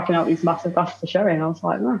was just cracking out these massive glasses of sherry, and I was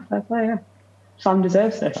like, no, fair play, yeah. Sam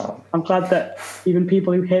deserves this. Oh. I'm glad that even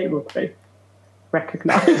people who hate rugby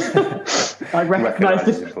recognise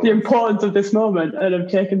the importance of this moment and have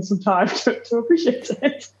taken some time to appreciate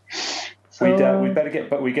it. We better get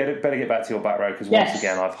back to your back row, because once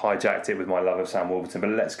again I've hijacked it with my love of Sam Warburton. But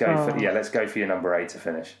let's go for your number 8 to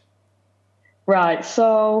finish. Right.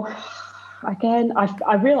 So again,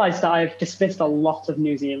 I realised that I've dismissed a lot of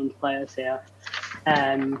New Zealand players here,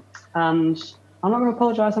 and I'm not going to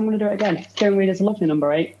apologise. I'm going to do it again. Kieran Read is a lovely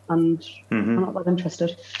number 8, and I'm not that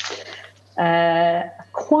interested. I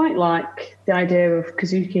quite like the idea of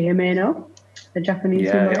Kazuki Himeno, the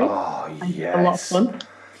Japanese number 8. Oh, yes. A lot of fun.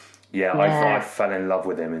 Yeah, I fell in love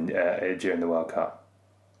with him during the World Cup.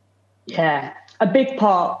 Yeah, a big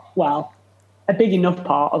enough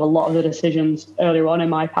part of a lot of the decisions earlier on in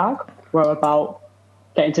my pack were about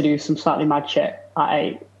getting to do some slightly mad shit at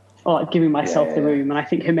 8, or like giving myself the room. And I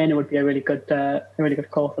think Himeno would be a really good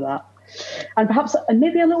call for that. And perhaps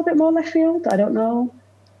maybe a little bit more left field. I don't know.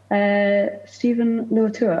 Stephen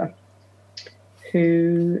Luatua,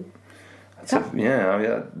 who. That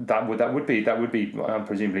would be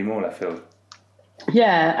presumably more left field.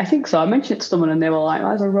 Yeah, I think so. I mentioned it to someone and they were like,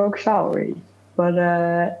 "That's a rogue showery," but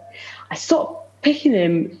I stopped picking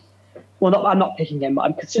him. Well, I'm not picking him, but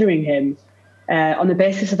I'm considering him on the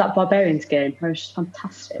basis of that Barbarians game. It was just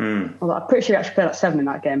fantastic. Although I'm pretty sure he actually played at 7 in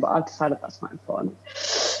that game, but I've decided that's not important.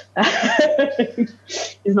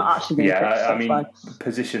 He's not actually being picked, I mean,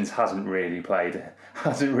 positions hasn't really played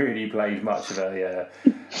much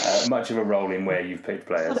of a role in where you've picked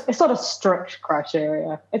players. It's not a strict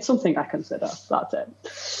criteria. It's something I consider. That's it.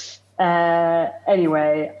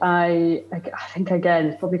 Anyway, I think again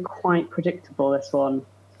it's probably quite predictable, this one,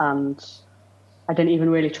 and I didn't even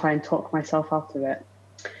really try and talk myself out of it.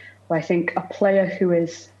 But I think a player who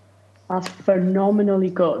is as phenomenally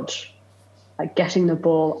good at getting the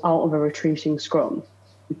ball out of a retreating scrum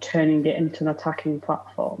and turning it into an attacking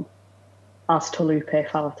platform as Taulupe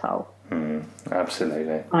Faletau.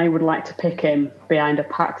 Absolutely. I would like to pick him behind a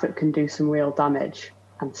pack that can do some real damage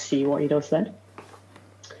and see what he does then.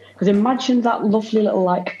 Because imagine that lovely little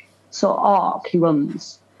sort of arc he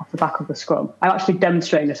runs off the back of the scrum. I'm actually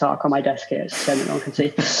demonstrating this arc on my desk here, so no one can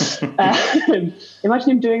see.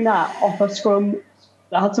 Imagine him doing that off a scrum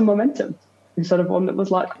that had some momentum instead of one that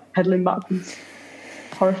was pedaling backwards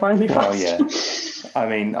horrifyingly fast. Oh yeah. I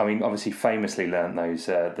mean, obviously, famously learnt those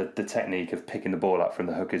the technique of picking the ball up from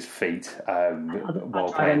the hooker's feet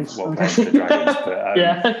while playing for the Dragons.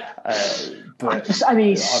 But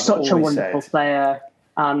he's such a wonderful player,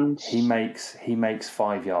 and he makes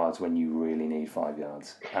 5 yards when you really need 5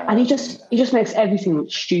 yards, and he just makes everything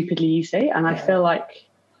look stupidly easy. And I feel like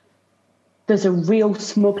there's a real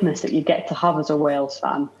smugness that you get to have as a Wales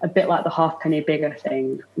fan, a bit like the halfpenny bigger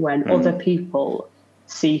thing when other people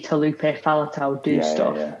see Taulupe Faletau do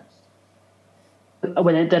stuff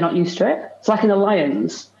when they're not used to it. It's like in the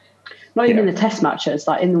Lions, not even in the test matches,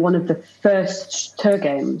 like in one of the first tour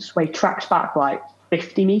games where he tracked back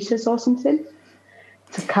 50 metres or something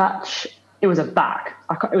to catch. It was a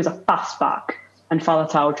fast back, and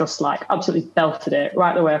Faletau just absolutely belted it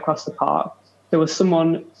right the way across the park. There was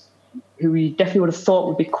someone who we definitely would have thought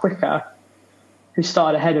would be quicker who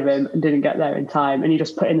started ahead of him and didn't get there in time, and he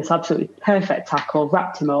just put in this absolutely perfect tackle,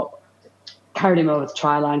 wrapped him up, carried him over the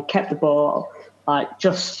try line, kept the ball,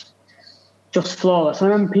 just flawless. And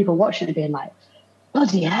I remember people watching it being like,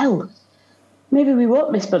 bloody hell, maybe we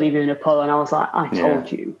won't misbelieve Unipola. And I was like, I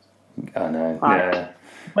told you. I know.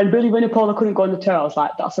 When Billy Vunipola couldn't go on the tour, I was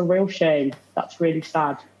like, that's a real shame. That's really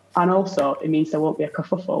sad. And also, it means there won't be a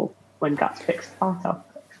kerfuffle when Gats picks Sparta.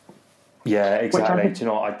 Yeah, exactly. Do you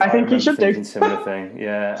know what? I think he should thinking do. Similar thing.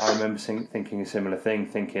 Yeah, I remember thinking a similar thing.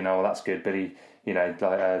 Thinking, oh, well, that's good. Billy,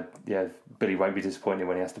 Billy won't be disappointed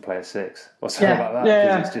when he has to play at 6 or something like that.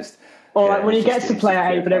 Yeah. It's just, or like when he gets to play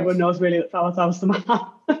at 8, but everyone knows really that Falatau's the man.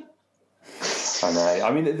 I know.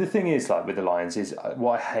 I mean, the thing is, like with the Lions, is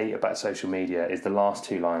what I hate about social media is the last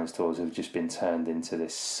 2 Lions tours have just been turned into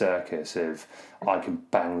this circus of I can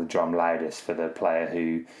bang the drum loudest for the player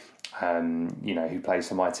who, who plays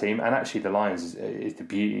for my team. And actually, the Lions is the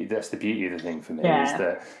beauty. That's the beauty of the thing for me is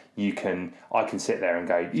that I can sit there and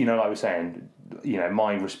go, like we're saying,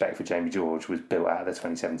 my respect for Jamie George was built out of the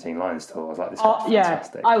 2017 Lions tour. I was like, this guy's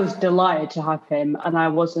fantastic. I was delighted to have him, and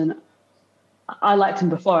I liked him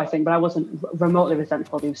before, I think, but I wasn't remotely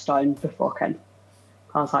resentful he was starting before Ken.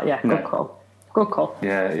 I was like, good call. Good call.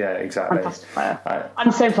 Yeah, exactly. Fantastic player.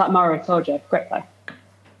 And same for like Mario Itoje, great player.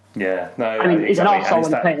 Yeah, no, I mean, he's an arsehole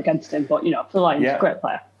when playing against him, but, for the Lions, great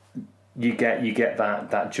player. You get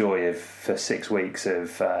that joy of for 6 weeks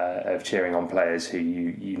of cheering on players who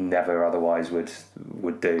you never otherwise would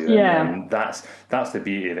do. Yeah, and that's the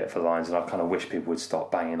beauty of it for the Lions, and I kind of wish people would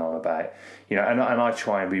stop banging on about and I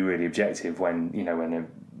try and be really objective when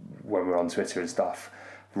we're on Twitter and stuff,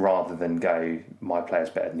 rather than go my player's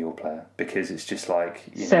better than your player, because it's just like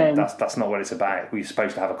that's not what it's about. We're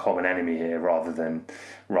supposed to have a common enemy here rather than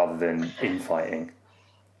infighting.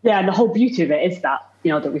 Yeah, and the whole beauty of it is that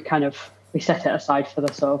that we set it aside for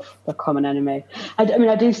the sort of the common enemy. I mean,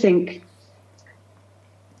 I do think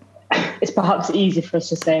it's perhaps easy for us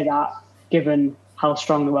to say that given how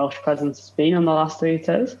strong the Welsh presence has been on the last 3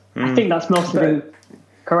 tours. I think that's mostly been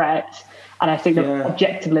correct, and I think that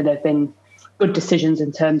objectively they've been good decisions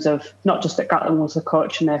in terms of not just that Gatland was the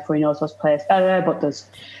coach and therefore he knows those players better, but there's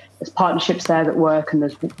partnerships there that work and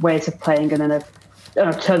there's ways of playing, and then on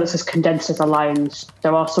a tour that's as condensed as the Lions,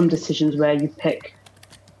 there are some decisions where you pick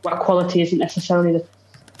where quality isn't necessarily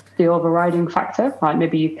the overriding factor. Like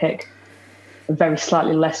maybe you pick a very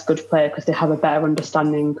slightly less good player because they have a better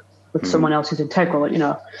understanding with someone else who's integral,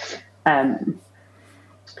 and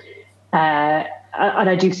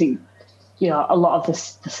I do think, a lot of the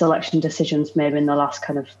selection decisions maybe in the last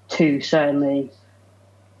kind of 2, certainly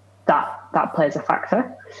that plays a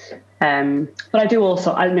factor. But I do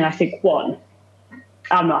also, I think one,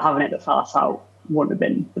 I'm not having it that Falatau wouldn't have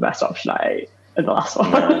been the best option at 8 in the last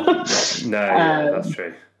one. No, that's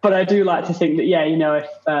true. But I do like to think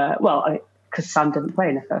that, because Sam didn't play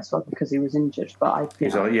in the first one because he was injured. But he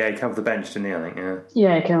came off the bench, didn't he? I think,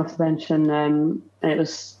 yeah, he came off the bench, and it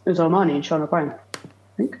was Omani and Sean O'Brien, I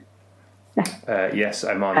think. Yeah. Yes,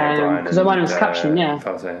 Omani O'Brien. Because Omani was captain, yeah.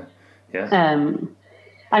 And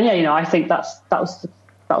I think that was the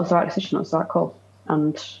right decision. That was the right call,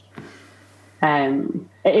 and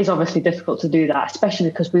it is obviously difficult to do that, especially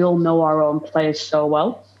because we all know our own players so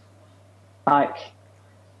well. Like,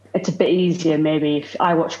 it's a bit easier maybe if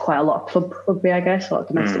I watch quite a lot of club rugby, I guess, a lot of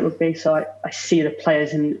domestic rugby, so I see the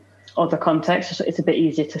players in other contexts, so it's a bit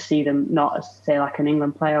easier to see them not as, say, like an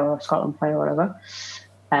England player or a Scotland player or whatever.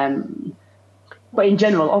 But in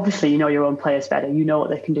general, obviously, you know your own players better. You know what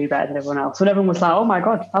they can do better than everyone else. When everyone was like, oh my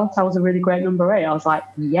God, Falatau was a really great number 8, I was like,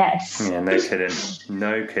 yes. Yeah, no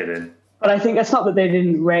kidding. But I think it's not that they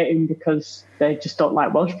didn't rate him because they just don't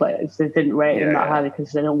like Welsh players. They didn't rate him that highly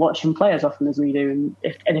because they don't watch him play as often as we do.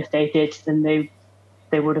 And if they did, then they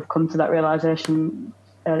would have come to that realisation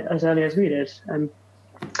as early as we did. But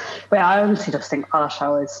yeah, I honestly just think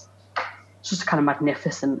Falatau is just a kind of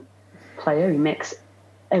magnificent player. He makes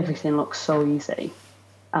everything look so easy.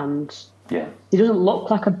 And he doesn't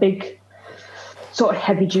look like a big, sort of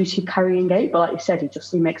heavy-duty carrying gate, but like you said,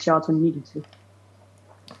 he makes yards when needed to.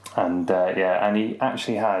 And and he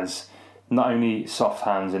actually has not only soft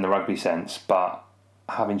hands in the rugby sense, but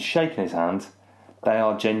having shaken his hand, they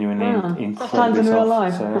are genuinely incredibly soft. Soft hands in real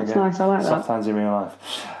life. So, that's nice, I like that. Soft hands in real life.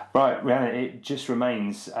 Right, Rhiannon, it just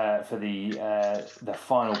remains for the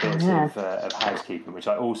final bits of housekeeping, which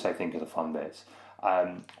I also think are the fun bits.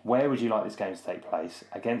 Where would you like this game to take place?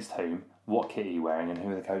 Against whom? What kit are you wearing? And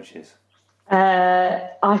who are the coaches?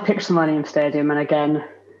 I picked the Millennium Stadium, and again,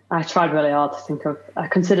 I tried really hard to think of. I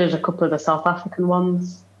considered a couple of the South African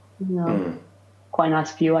ones. Quite a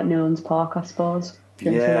nice view at Newlands Park, I suppose.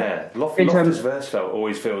 Yeah, Loftus Versfeld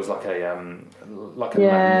always feels like a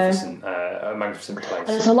magnificent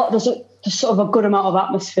place. And there's sort of a good amount of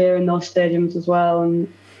atmosphere in those stadiums as well.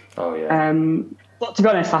 And but to be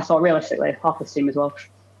honest, I thought realistically half the team is Welsh.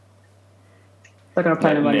 They're going to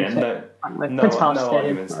play in the Millennium Stadium. No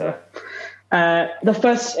arguments there. The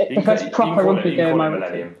first proper rugby game I went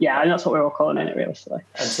to. Yeah, and that's what we're all calling it, realistically.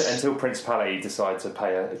 Until Principality decide to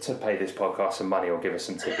pay this podcast some money or give us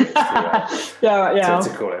some tickets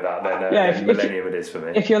to call it that, then Millennium it is for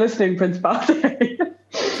me. If you're listening, Principality.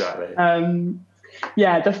 Exactly.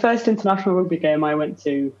 The first international rugby game I went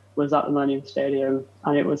to was at the Millennium Stadium,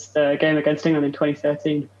 and it was the game against England in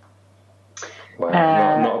 2013.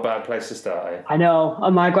 Wow, not a bad place to start, eh? I know,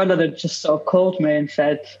 and my granddad had just sort of called me and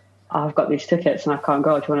said, I've got these tickets and I can't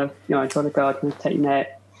go. Do you want to go? Do you want to take your mate?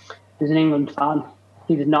 He was an England fan.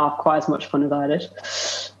 He did not have quite as much fun as I did.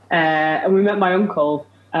 And we met my uncle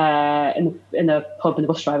in the pub in the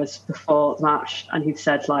bus drivers before the match, and he'd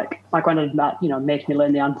said, like, my granddad made me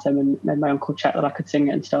learn the anthem and made my uncle check that I could sing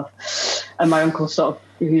it and stuff. And my uncle sort of,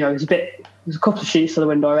 there's a couple of sheets to the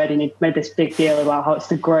window already, and he made this big deal about how it's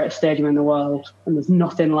the greatest stadium in the world and there's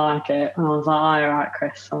nothing like it. And I was like, all right,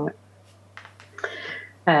 Chris.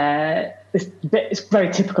 It's very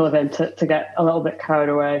typical of him to get a little bit carried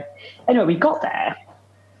away. Anyway, we got there,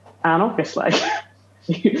 and obviously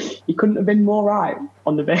he couldn't have been more right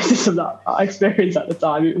on the basis of that experience at the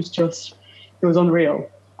time. It was unreal.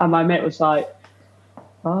 And my mate was like,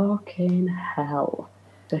 fucking hell,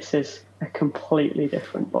 this is a completely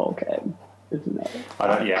different ball game, isn't it?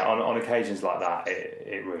 On occasions like that,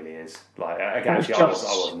 it really is. Like, actually, I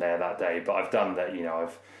wasn't there that day, but I've done that.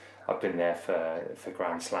 I've been there for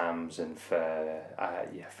Grand Slams and for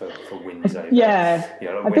wins over. Yeah,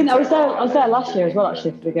 I was there last year as well,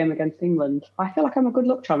 actually, for the game against England. I feel like I'm a good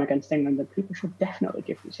luck charm against England, and people should definitely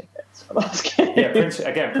give me tickets for that game. Yeah,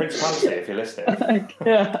 Principality, if you're listening.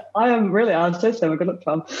 I am really. I'm seriously a good luck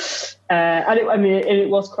charm. It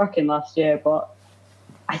was cracking last year, but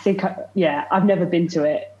I think I've never been to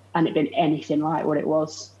it and it been anything like what it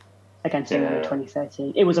was against England in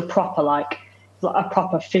 2013. It was a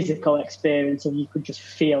proper physical experience, and you could just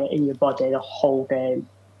feel it in your body the whole game.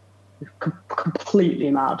 Completely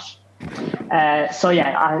mad.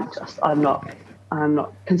 I'm not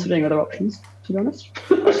considering other options, to be honest.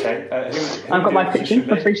 Okay. I've got my pitching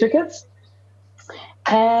for free tickets.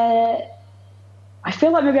 I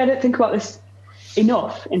feel like maybe I don't think about this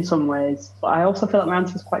enough in some ways, but I also feel like my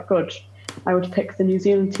answer is quite good. I would pick the New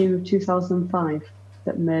Zealand team of 2005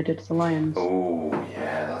 that murdered the Lions. Oh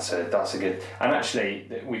yeah, that's a good. And actually,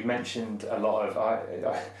 we've mentioned a lot of.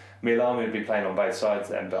 Milami would be playing on both sides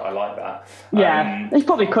then, but I like that. Yeah, he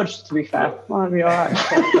probably could. To be fair, might be all right.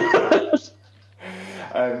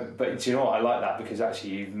 But do you know what? I like that because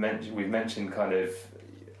actually we've mentioned kind of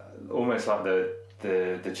almost like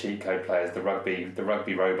the cheat code players, the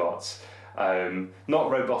rugby robots. Not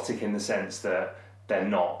robotic in the sense that they're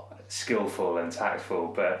not skillful and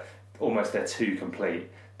tactful, but almost they're too complete.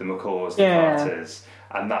 The McCaws, the Carters,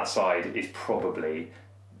 and that side is probably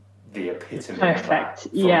the epitome of that.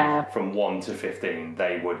 From 1 to 15,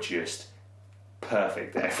 they were just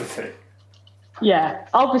perfect at everything. Yeah,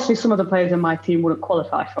 obviously some of the players in my team wouldn't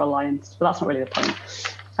qualify for Alliance, but that's not really the point.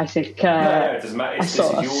 I think. No, it doesn't matter. This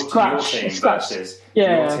is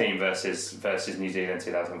your team versus New Zealand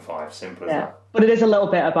 2005. Simple as that. But it is a little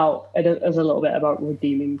bit about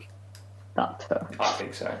redeeming that turf. I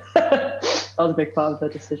think so. That was a big part of the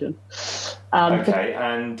decision. Let's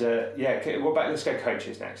go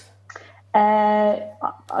coaches next.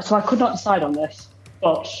 So I could not decide on this,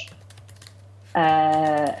 but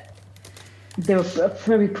there were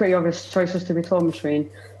maybe pretty obvious choices to be torn between.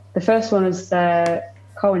 The first one is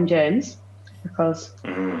Cohen James, because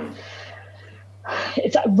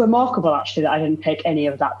it's remarkable actually that I didn't pick any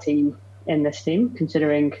of that team in this team,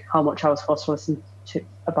 considering how much I was forced to listen to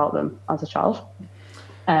about them as a child.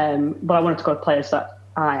 But I wanted to go with players that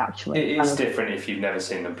I actually. It's different if you've never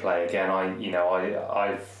seen them play. Again,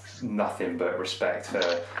 I've nothing but respect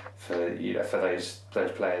for those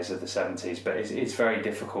players of the 70s, but it's very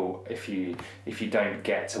difficult if you don't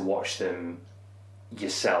get to watch them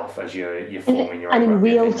yourself as you're forming your own. And in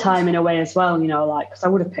real time, in a way as well, because I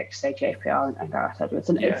would have picked, say, JPR and Gareth Edwards,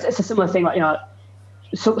 and it's a similar thing. Like,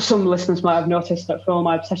 some listeners might have noticed that for all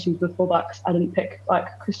my obsessions with fullbacks, I didn't pick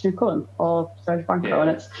like Christian Cullen or Serge Franco,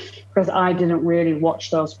 and it's because I didn't really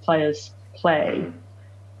watch those players play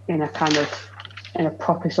in a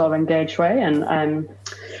proper sort of engaged way. And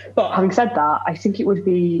but having said that, I think it would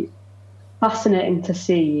be fascinating to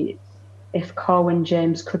see if Cohen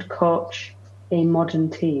James could coach a modern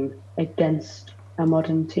team against a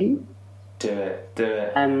modern team. Do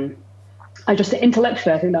it. I just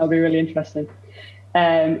intellectually, I think that would be really interesting.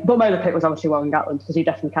 But my other pick was obviously Warren Gatland, because he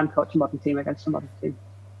definitely can coach a modern team against a modern team.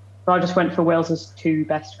 So I just went for Wales's two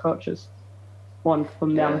best coaches, one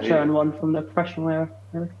from the amateur and one from the professional era.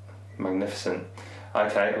 Really. Magnificent.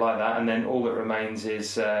 Okay, like that. And then all that remains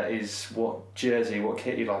is what jersey, what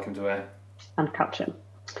kit you'd like him to wear? And captain.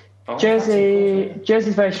 Oh,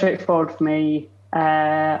 Jersey's very straightforward for me.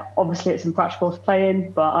 Obviously, it's impractical to play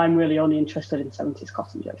in, but I'm really only interested in 70s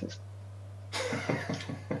cotton jerseys.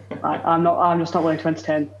 I'm just not willing to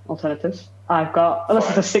entertain alternatives.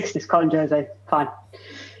 Unless it's a 60s cotton jersey, fine.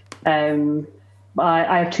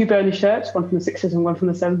 I have 2 Burnley shirts, one from the 60s and one from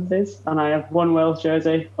the 70s, and I have 1 Wales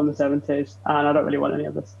jersey from the 70s, and I don't really want any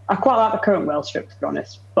others. I quite like the current Wales strip, to be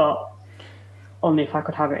honest, but only if I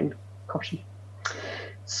could have it in caution.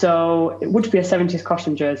 So it would be a 70s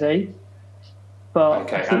caution jersey, but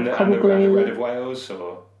okay, I think and the Red of Wales,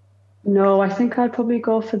 or? No, I think I'd probably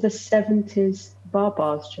go for the 70s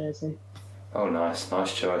Barbars jersey. Oh, nice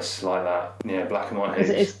choice, like that. Yeah, black and white hoops.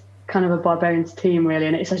 It's kind of a Barbarians team, really,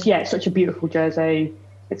 and it's such a beautiful jersey.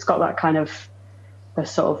 It's got that kind of the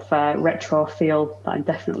sort of retro feel that I'm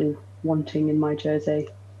definitely wanting in my jersey,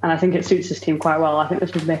 and I think it suits this team quite well. I think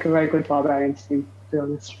this would make a very good Barbarians team, to be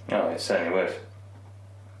honest. Oh, it certainly would.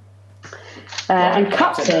 And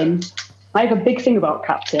captain, I have a big thing about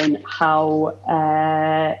captain, how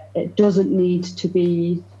it doesn't need to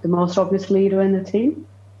be the most obvious leader in the team.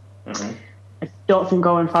 Mm-hmm. I don't think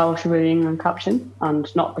Owen Farrell should be the England captain, and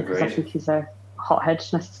not because Agreed. I think he's a hothead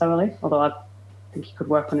necessarily, although I think he could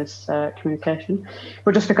work on his communication,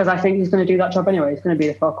 but just because I think he's going to do that job anyway. He's going to be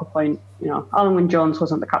the focal point. You know, Alan Wynne-Jones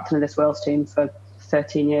wasn't the captain of this Wales team for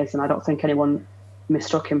 13 years, and I don't think anyone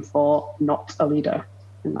mistook him for not a leader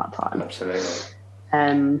in that time. Absolutely.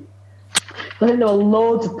 I think there were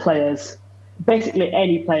loads of players. Basically,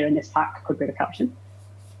 any player in this pack could be the captain.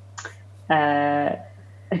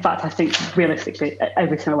 In fact, I think realistically,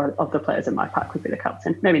 every single one of the players in my pack could be the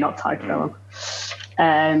captain. Maybe not Ty Furlong.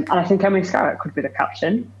 And I think Emily Scarrett could be the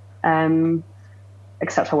captain.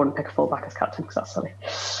 Except I wouldn't pick a fullback as captain because that's silly.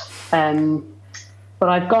 But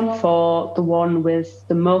I've gone for the one with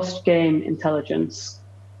the most game intelligence,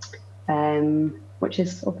 which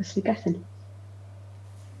is obviously Gethin.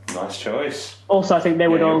 Nice choice. Also, I think they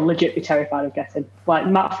would all legit be terrified of Gethin. Like,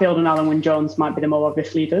 Matt Field and Alan Wynne-Jones might be the more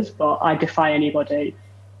obvious leaders, but I defy anybody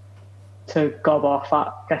to gob off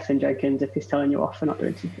at Gethin Jenkins if he's telling you off for not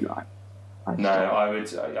doing something right. I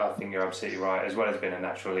think you're absolutely right. As well as being a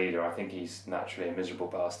natural leader, I think he's naturally a miserable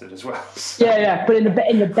bastard as well. So. Yeah, but in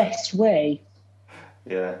the best way.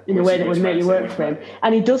 Yeah. In a way that would make you work for him.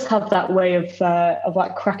 And he does have that way of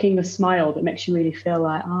like cracking a smile that makes you really feel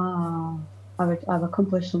like, I've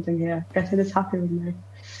accomplished something here. Gethin is happy with me.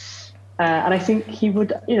 And I think he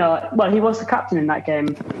would, he was the captain in that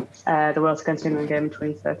game, the Wales against England game in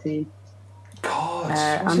 2013. God,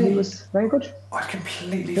 and he was very good. I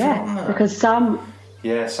completely forgotten that. Because Sam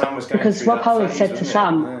was going because Rob Howley said to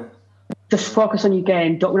Sam, just focus on your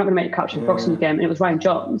game. We're not going to make you captain. Focus on your game. And it was Ryan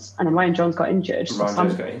Jones, and then Ryan Jones got injured.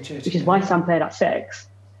 Which is why Sam played at 6.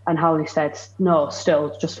 And Howley said, no,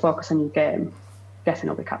 still just focus on your game. Gethin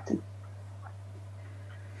will be captain.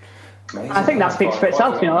 Amazing. I think that speaks for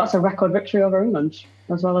itself. That's a record victory over England,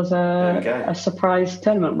 as well as a surprise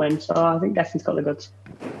tournament win. So I think Gethin's got the goods.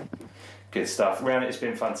 Good stuff. Rhiannon, it's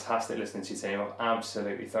been fantastic listening to your team. I've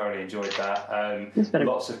absolutely thoroughly enjoyed that.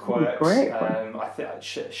 Lots of quirks. Great I think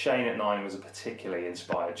Shane at 9 was a particularly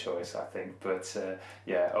inspired choice, I think. But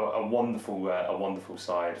a wonderful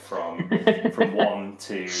side from 1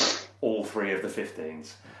 to all 3 of the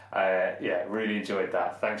 15s. Really enjoyed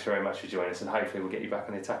that. Thanks very much for joining us, and hopefully we'll get you back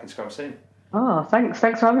on the Attacking Scrum soon. Oh, thanks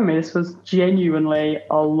for having me. This was genuinely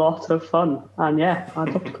a lot of fun, and I'd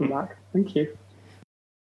love to come back. Thank you.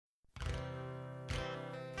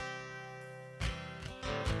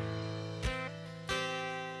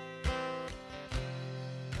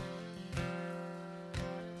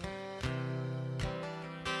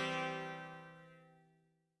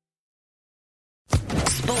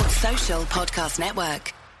 Social Podcast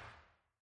Network.